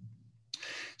up.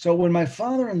 So when my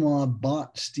father-in-law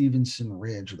bought Stevenson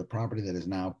Ridge, or the property that has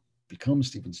now become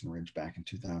Stevenson Ridge, back in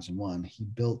 2001, he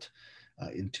built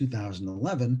in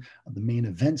 2011 the main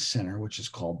event center, which is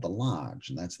called the Lodge,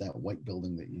 and that's that white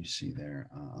building that you see there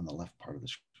on the left part of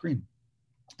the screen.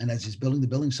 And as he's building the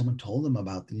building, someone told him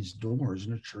about these doors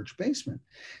in a church basement.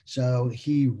 So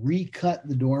he recut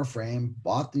the door frame,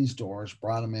 bought these doors,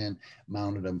 brought them in,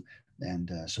 mounted them. And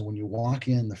so when you walk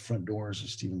in the front doors of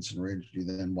Stevenson Ridge, you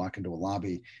then walk into a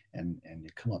lobby and you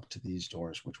come up to these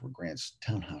doors, which were Grant's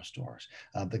townhouse doors.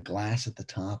 The glass at the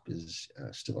top is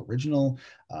still original.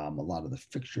 A lot of the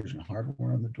fixtures and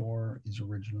hardware on the door is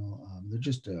original. They're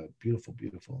just beautiful,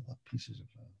 beautiful pieces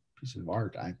of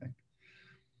art, I think.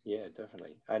 Yeah,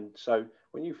 definitely. And so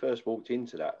when you first walked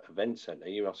into that event center,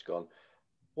 you must have gone,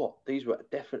 what? These were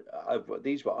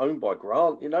owned by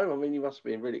Grant, I mean, you must have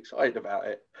been really excited about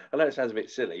it. I know it sounds a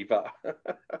bit silly, but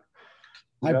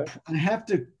I have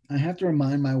to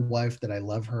remind my wife that I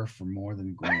love her for more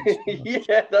than Grant.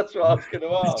 Yeah, that's what I was going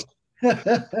to ask.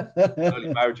 I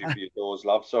only married you for your doors,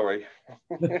 love. Sorry.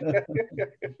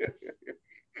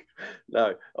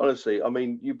 No, honestly, I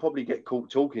mean, you probably get caught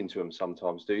talking to them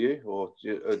sometimes, do you? Or,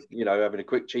 having a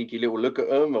quick cheeky little look at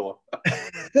them, or?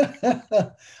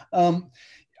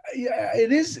 Yeah,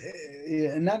 it is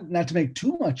not to make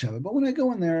too much of it, but when I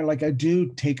go in there, like, I do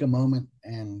take a moment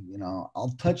and,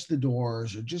 I'll touch the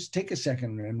doors or just take a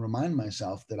second and remind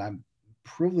myself that I'm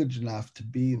privileged enough to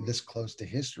be this close to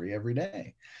history every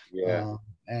day. Yeah.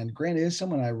 And Grant is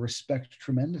someone I respect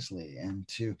tremendously, and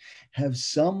to have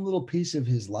some little piece of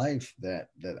his life that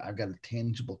I've got a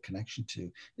tangible connection to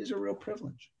is a real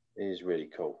privilege. It is really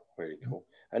cool, really cool.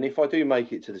 And if I do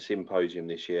make it to the symposium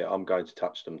this year, I'm going to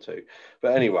touch them too.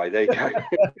 But anyway, there you go.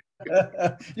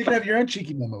 You can have your own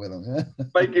cheeky moment with them.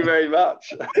 Thank you very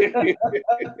much. I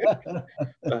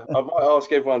might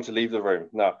ask everyone to leave the room.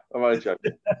 No, I'm only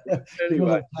joking.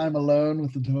 Anyway, time alone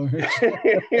with the doors.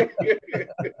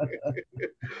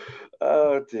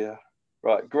 Oh dear.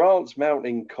 Right, Grant's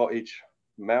mountain cottage,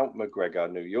 Mount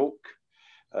McGregor, New York.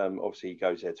 Obviously, he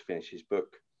goes there to finish his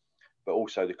book, but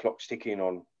also the clock's ticking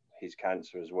on his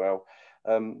cancer as well.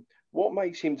 What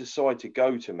makes him decide to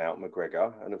go to Mount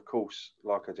McGregor? And of course,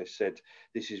 like I just said,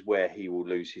 this is where he will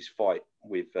lose his fight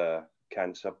with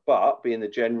cancer. But being the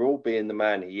general, being the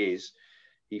man he is,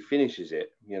 he finishes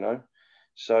it,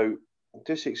 So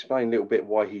just explain a little bit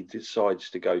why he decides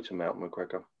to go to Mount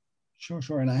McGregor.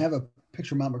 Sure. And I have a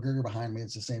picture of Mount McGregor behind me.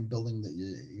 It's the same building that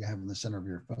you have in the center of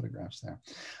your photographs there.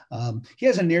 He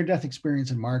has a near-death experience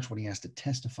in March when he has to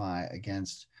testify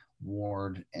against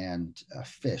Ward and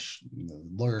Fish. The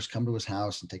lawyers come to his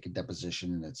house and take a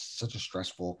deposition, and it's such a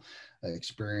stressful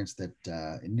experience that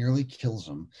it nearly kills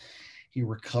him. He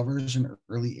recovers in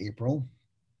early April,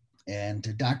 and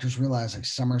the doctors realize like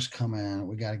summer's coming.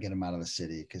 We got to get him out of the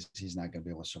city because he's not going to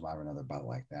be able to survive another bout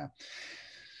like that.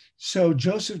 So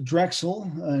Joseph Drexel,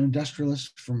 an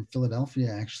industrialist from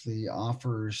Philadelphia, actually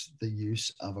offers the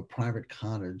use of a private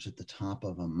cottage at the top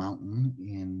of a mountain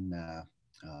in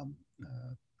um,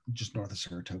 just north of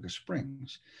Saratoga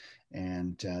Springs.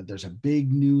 And there's a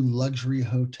big new luxury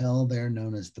hotel there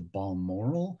known as the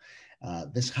Balmoral.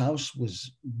 This house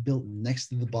was built next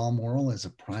to the Balmoral as a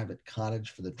private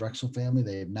cottage for the Drexel family.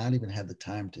 They have not even had the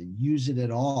time to use it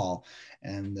at all,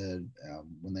 and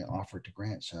when they offer it to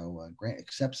Grant, so Grant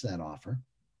accepts that offer,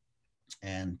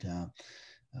 and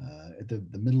at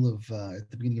the middle of at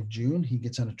the beginning of June, he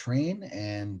gets on a train,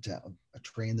 and a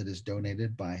train that is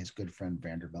donated by his good friend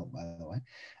Vanderbilt, by the way,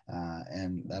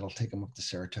 and that'll take him up to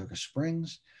Saratoga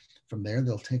Springs. From there,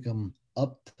 they'll take him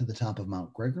up to the top of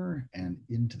Mount Gregor and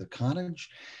into the cottage.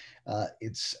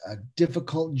 It's a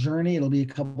difficult journey. It'll be a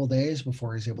couple of days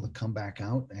before he's able to come back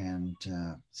out and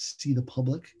see the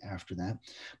public after that.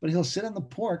 But he'll sit on the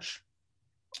porch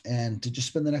and to just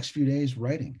spend the next few days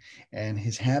writing. And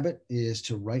his habit is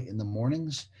to write in the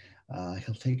mornings.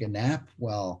 He'll take a nap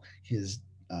while his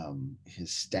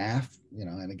staff,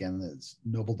 and again, it's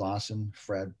Noble Dawson,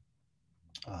 Fred,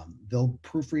 they'll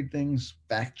proofread things,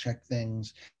 fact check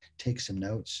things, take some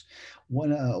notes.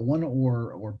 One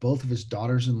or both of his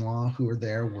daughters-in-law who are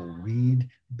there will read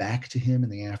back to him in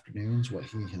the afternoons what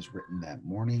he has written that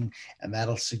morning, and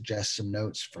that'll suggest some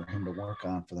notes for him to work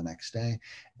on for the next day.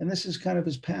 And this is kind of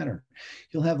his pattern.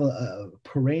 He'll have a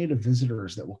parade of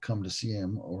visitors that will come to see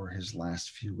him over his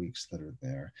last few weeks that are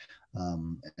there.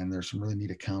 And there's some really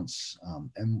neat accounts.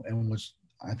 And what's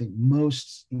I think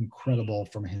most incredible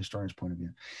from a historian's point of view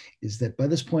is that by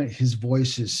this point, his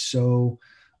voice is so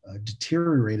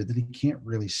deteriorated that he can't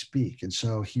really speak. And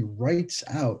so he writes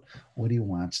out what he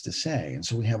wants to say. And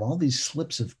so we have all these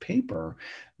slips of paper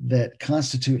that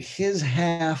constitute his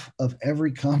half of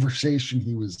every conversation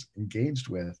he was engaged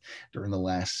with during the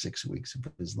last 6 weeks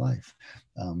of his life.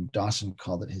 Dawson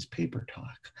called it his paper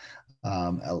talk.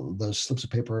 Those slips of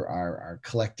paper are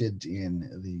collected in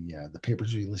the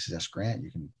papers of Ulysses S. Grant. You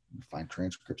can find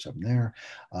transcripts of them there.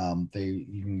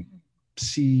 You can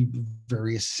see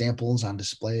various samples on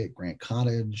display at Grant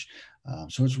Cottage.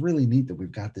 So it's really neat that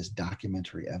we've got this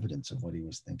documentary evidence of what he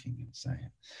was thinking and saying.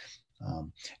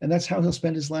 And that's how he'll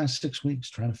spend his last 6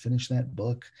 weeks, trying to finish that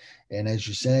book. And as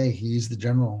you say, he's the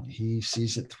general. He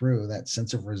sees it through. That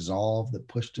sense of resolve that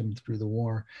pushed him through the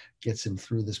war gets him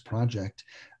through this project.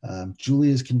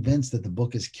 Julie is convinced that the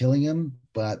book is killing him,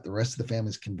 but the rest of the family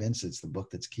is convinced it's the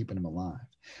book that's keeping him alive.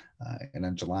 And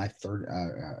on July 3rd,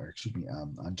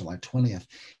 on July 20th,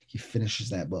 he finishes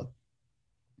that book.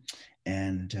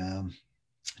 And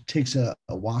takes a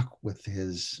walk with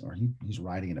he's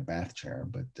riding in a bath chair,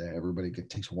 but everybody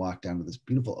takes a walk down to this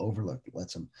beautiful overlook that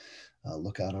lets him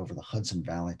look out over the Hudson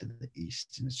Valley to the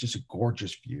east. And it's just a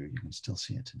gorgeous view. You can still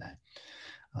see it today.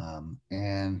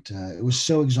 And it was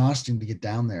so exhausting to get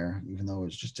down there, even though it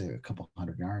was just a couple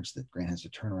hundred yards, that Grant has to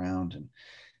turn around and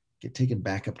get taken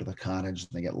back up to the cottage.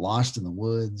 They get lost in the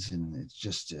woods, and it's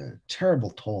just a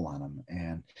terrible toll on him.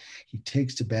 And he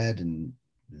takes to bed and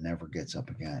never gets up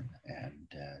again. And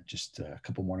just a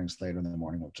couple mornings later, in the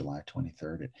morning of July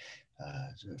 23rd,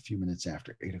 a few minutes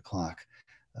after 8 o'clock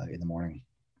in the morning,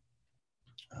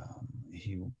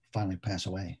 he will finally pass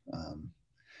away.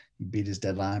 He beat his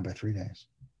deadline by 3 days.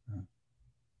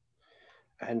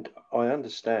 And I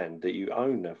understand that you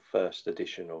own a first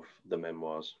edition of the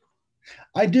memoirs.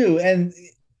 I do, and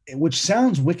which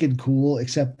sounds wicked cool,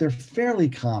 except they're fairly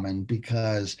common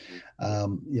because,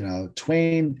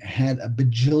 Twain had a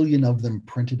bajillion of them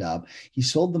printed up. He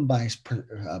sold them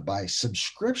by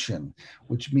subscription,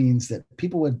 which means that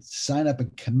people would sign up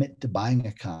and commit to buying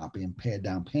a copy and pay a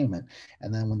down payment.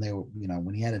 And then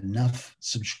when he had enough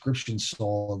subscriptions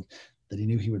sold that he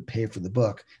knew he would pay for the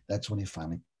book, that's when he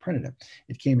finally printed it.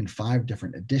 It came in 5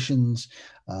 different editions.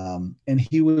 And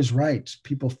he was right.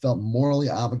 People felt morally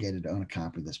obligated to own a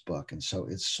copy of this book. And so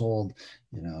it's sold,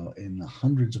 in the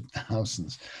hundreds of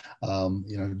thousands.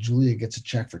 Julia gets a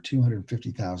check for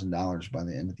 $250,000 by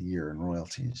the end of the year in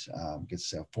royalties,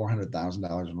 gets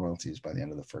 $400,000 in royalties by the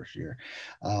end of the first year.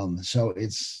 So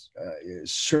it's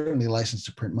certainly licensed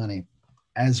to print money.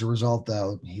 As a result,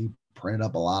 though, he printed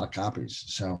up a lot of copies.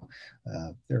 So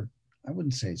I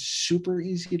wouldn't say it's super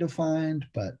easy to find,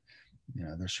 but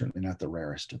they're certainly not the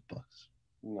rarest of books.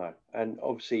 No, and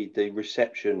obviously the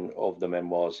reception of the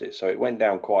memoirs, so it went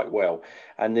down quite well.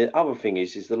 And the other thing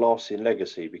is the lasting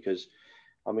legacy, because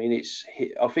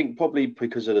I think probably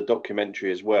because of the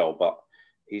documentary as well, but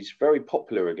he's very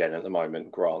popular again at the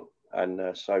moment, Grant.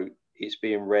 And so it's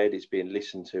being read, it's being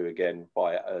listened to again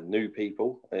by new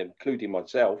people, including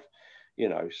myself. You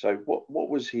know, so what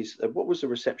was the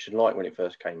reception like when it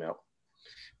first came out?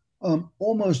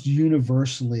 Almost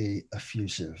universally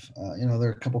effusive. There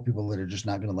are a couple of people that are just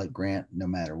not going to like Grant no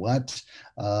matter what.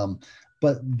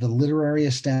 But the literary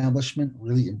establishment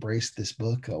really embraced this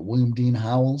book. William Dean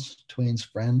Howells, Twain's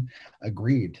friend,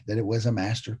 agreed that it was a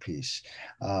masterpiece.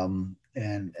 And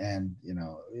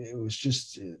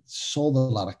it sold a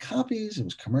lot of copies. It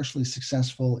was commercially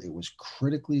successful. It was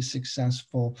critically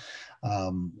successful.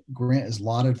 Grant is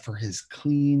lauded for his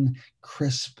clean,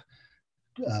 crisp,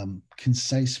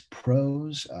 concise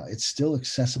prose. It's still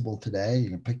accessible today. You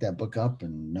can pick that book up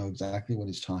and know exactly what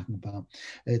he's talking about.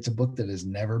 It's a book that has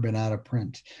never been out of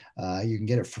print. You can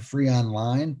get it for free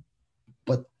online,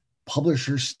 but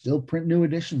publishers still print new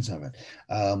editions of it.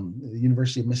 The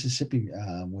University of Mississippi,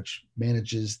 which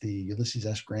manages the Ulysses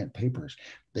S Grant papers,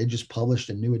 they just published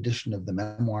a new edition of the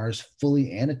memoirs,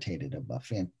 fully annotated, of a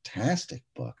fantastic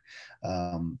book.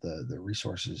 The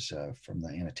resources from the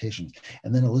annotations,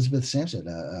 and then Elizabeth Sampson,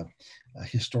 a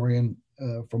historian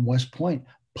from West Point,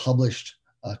 published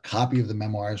a copy of the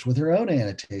memoirs with her own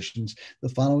annotations the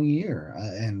following year.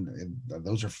 And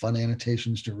those are fun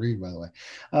annotations to read, by the way.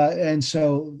 And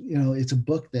so, it's a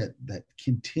book that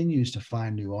continues to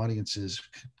find new audiences,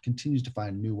 continues to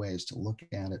find new ways to look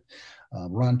at it.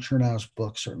 Ron Chernow's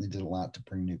book certainly did a lot to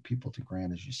bring new people to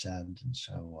Grant, as you said. And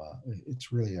so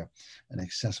it's really an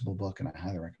accessible book, and I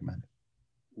highly recommend it.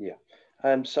 Yeah.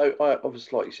 So I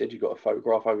obviously, like you said, you've got a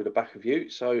photograph over the back of you.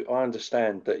 So I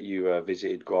understand that you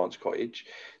visited Grant's cottage.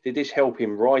 Did this help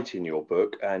him writing your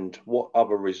book? And what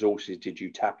other resources did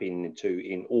you tap into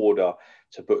in order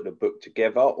to put the book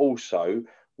together? Also,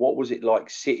 what was it like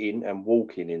sitting and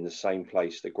walking in the same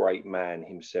place the great man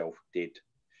himself did?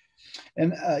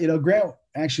 And, Grant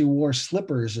actually wore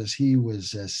slippers as he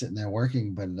was sitting there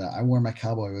working, but I wore my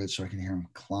cowboy boots so I could hear him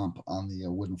clomp on the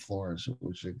wooden floors,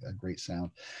 which is a great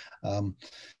sound.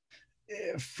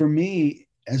 For me,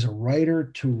 as a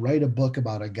writer, to write a book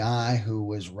about a guy who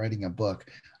was writing a book,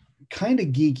 kind of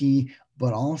geeky,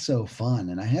 but also fun.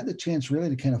 And I had the chance really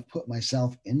to kind of put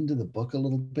myself into the book a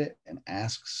little bit and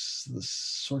ask the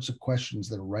sorts of questions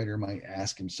that a writer might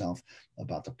ask himself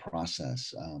about the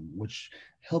process, which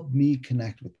helped me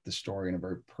connect with the story in a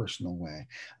very personal way.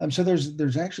 So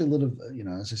there's actually a little,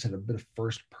 as I said, a bit of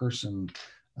first person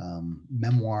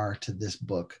memoir to this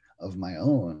book of my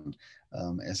own,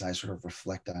 as I sort of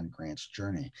reflect on Grant's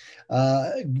journey.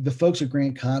 The folks at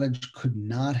Grant Cottage could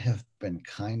not have been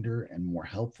kinder and more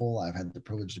helpful. I've had the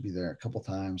privilege to be there a couple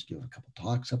times, give a couple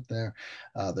talks up there.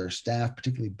 Their staff,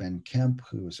 particularly Ben Kemp,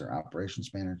 who is their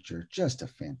operations manager, just a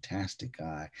fantastic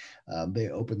guy. They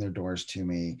opened their doors to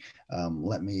me,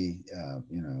 let me,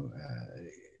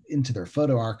 into their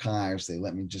photo archives. They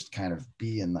let me just kind of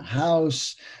be in the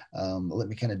house, let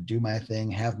me kind of do my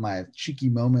thing, have my cheeky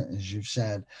moment, as you've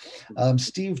said.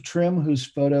 Steve Trim, whose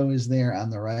photo is there on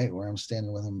the right where I'm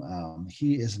standing with him,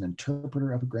 he is an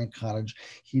interpreter up at Grant Cottage.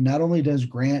 He not only does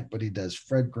Grant, but he does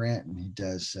Fred Grant, and he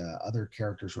does other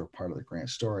characters who are part of the Grant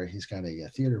story. He's got a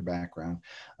theater background,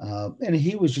 and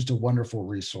he was just a wonderful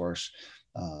resource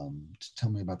to tell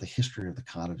me about the history of the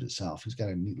cottage itself. He's got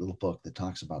a neat little book that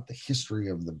talks about the history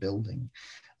of the building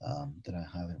that I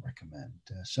highly recommend.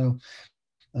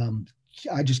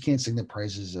 I just can't sing the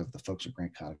praises of the folks at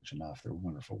Grant Cottage enough. They're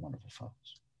wonderful, wonderful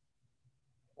folks.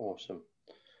 Awesome.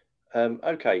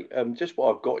 Okay, just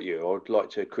what I've got you, I'd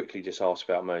like to quickly just ask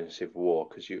about American Civil War,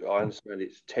 because I understand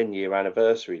it's 10-year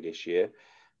anniversary this year.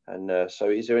 And so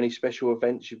is there any special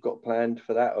events you've got planned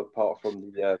for that, apart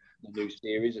from the new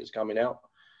series that's coming out?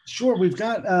 Sure. We've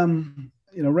got,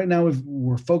 right now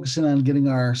we're focusing on getting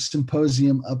our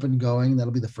symposium up and going.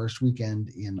 That'll be the first weekend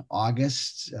in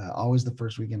August, always the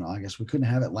first weekend in August. We couldn't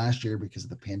have it last year because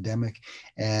of the pandemic.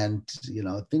 And,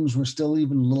 things were still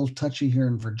even a little touchy here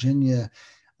in Virginia.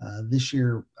 This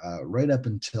year, right up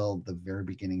until the very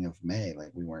beginning of May, like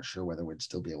we weren't sure whether we'd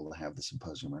still be able to have the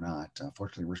symposium or not.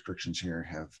 Fortunately, restrictions here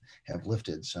have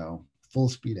lifted, so full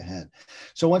speed ahead.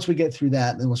 So once we get through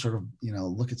that, then we'll sort of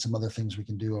look at some other things we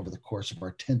can do over the course of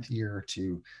our 10th year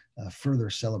to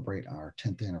further celebrate our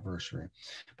 10th anniversary.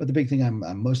 But the big thing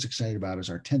I'm most excited about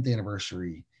is our 10th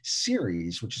anniversary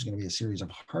series, which is going to be a series of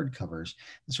hardcovers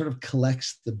that sort of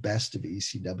collects the best of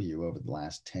ECW over the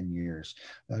last 10 years,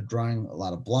 drawing a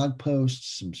lot of blog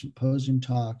posts, some symposium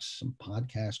talks, some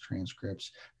podcast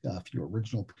transcripts, a few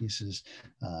original pieces.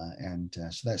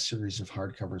 So that series of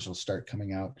hardcovers will start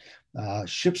coming out.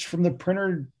 Ships from the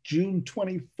printer June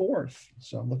 24th.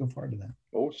 So I'm looking forward to that.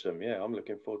 Awesome. Yeah, I'm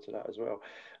looking forward to that as well.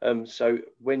 So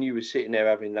when you were sitting there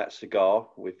having that cigar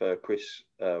with Chris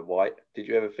White, did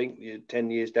you ever think 10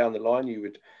 years down the line you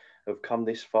would have come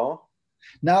this far?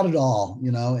 Not at all,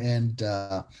 and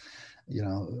you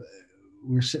know,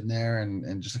 we're sitting there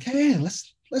and just like, hey,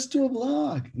 let's do a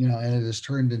vlog, and it has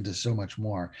turned into so much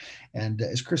more. And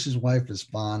as Chris's wife is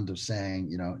fond of saying,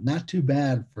 not too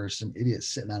bad for some idiots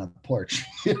sitting on a porch.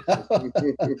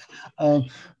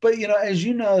 But as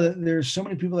there's so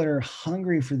many people that are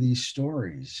hungry for these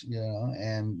stories,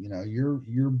 and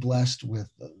you're blessed with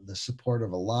the support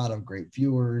of a lot of great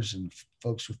viewers and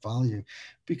folks who follow you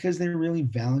because they really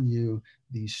value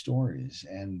these stories.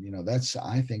 And that's,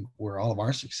 I think, where all of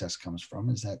our success comes from,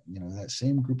 is that that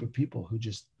same group of people who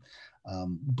just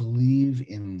believe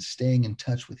in staying in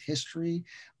touch with history,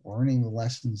 learning the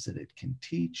lessons that it can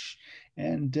teach,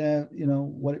 and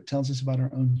what it tells us about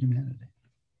our own humanity.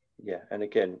 Yeah, and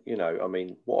again, I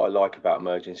mean, what I like about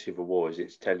Emerging Civil War is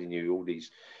it's telling you all these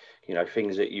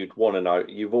things that you'd want to know,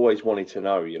 you've always wanted to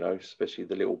know, especially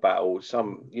the little battles.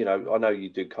 Some, I know you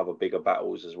do cover bigger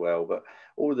battles as well, but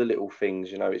all the little things,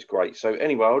 it's great. So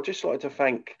anyway, I'd just like to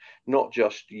thank not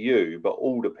just you, but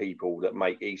all the people that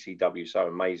make ECW so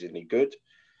amazingly good.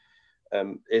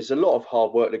 There's a lot of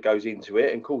hard work that goes into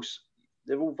it. And of course,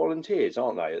 they're all volunteers,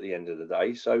 aren't they, at the end of the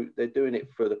day? So they're doing it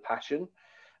for the passion,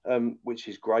 which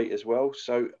is great as well.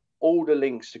 So all the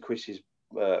links to Chris's,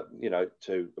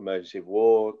 to Emerging Civil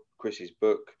War, Chris's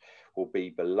book will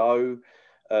be below.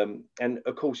 And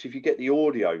of course, if you get the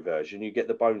audio version, you get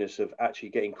the bonus of actually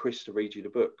getting Chris to read you the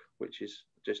book, which is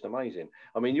just amazing.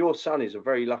 I mean, your son is a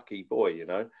very lucky boy,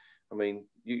 I mean,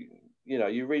 you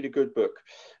read a good book.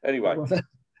 Anyway. Well,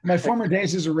 my former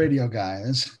days as a radio guy.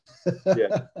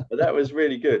 Yeah, but that was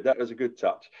really good. That was a good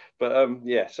touch. But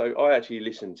yeah, so I actually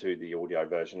listened to the audio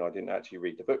version. I didn't actually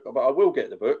read the book, but I will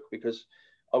get the book because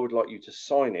I would like you to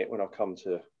sign it when I come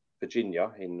to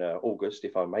Virginia in August,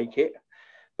 if I make it.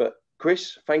 But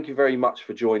Chris, thank you very much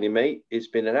for joining me. It's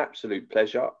been an absolute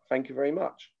pleasure. Thank you very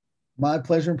much. My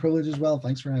pleasure and privilege as well.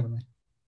 Thanks for having me.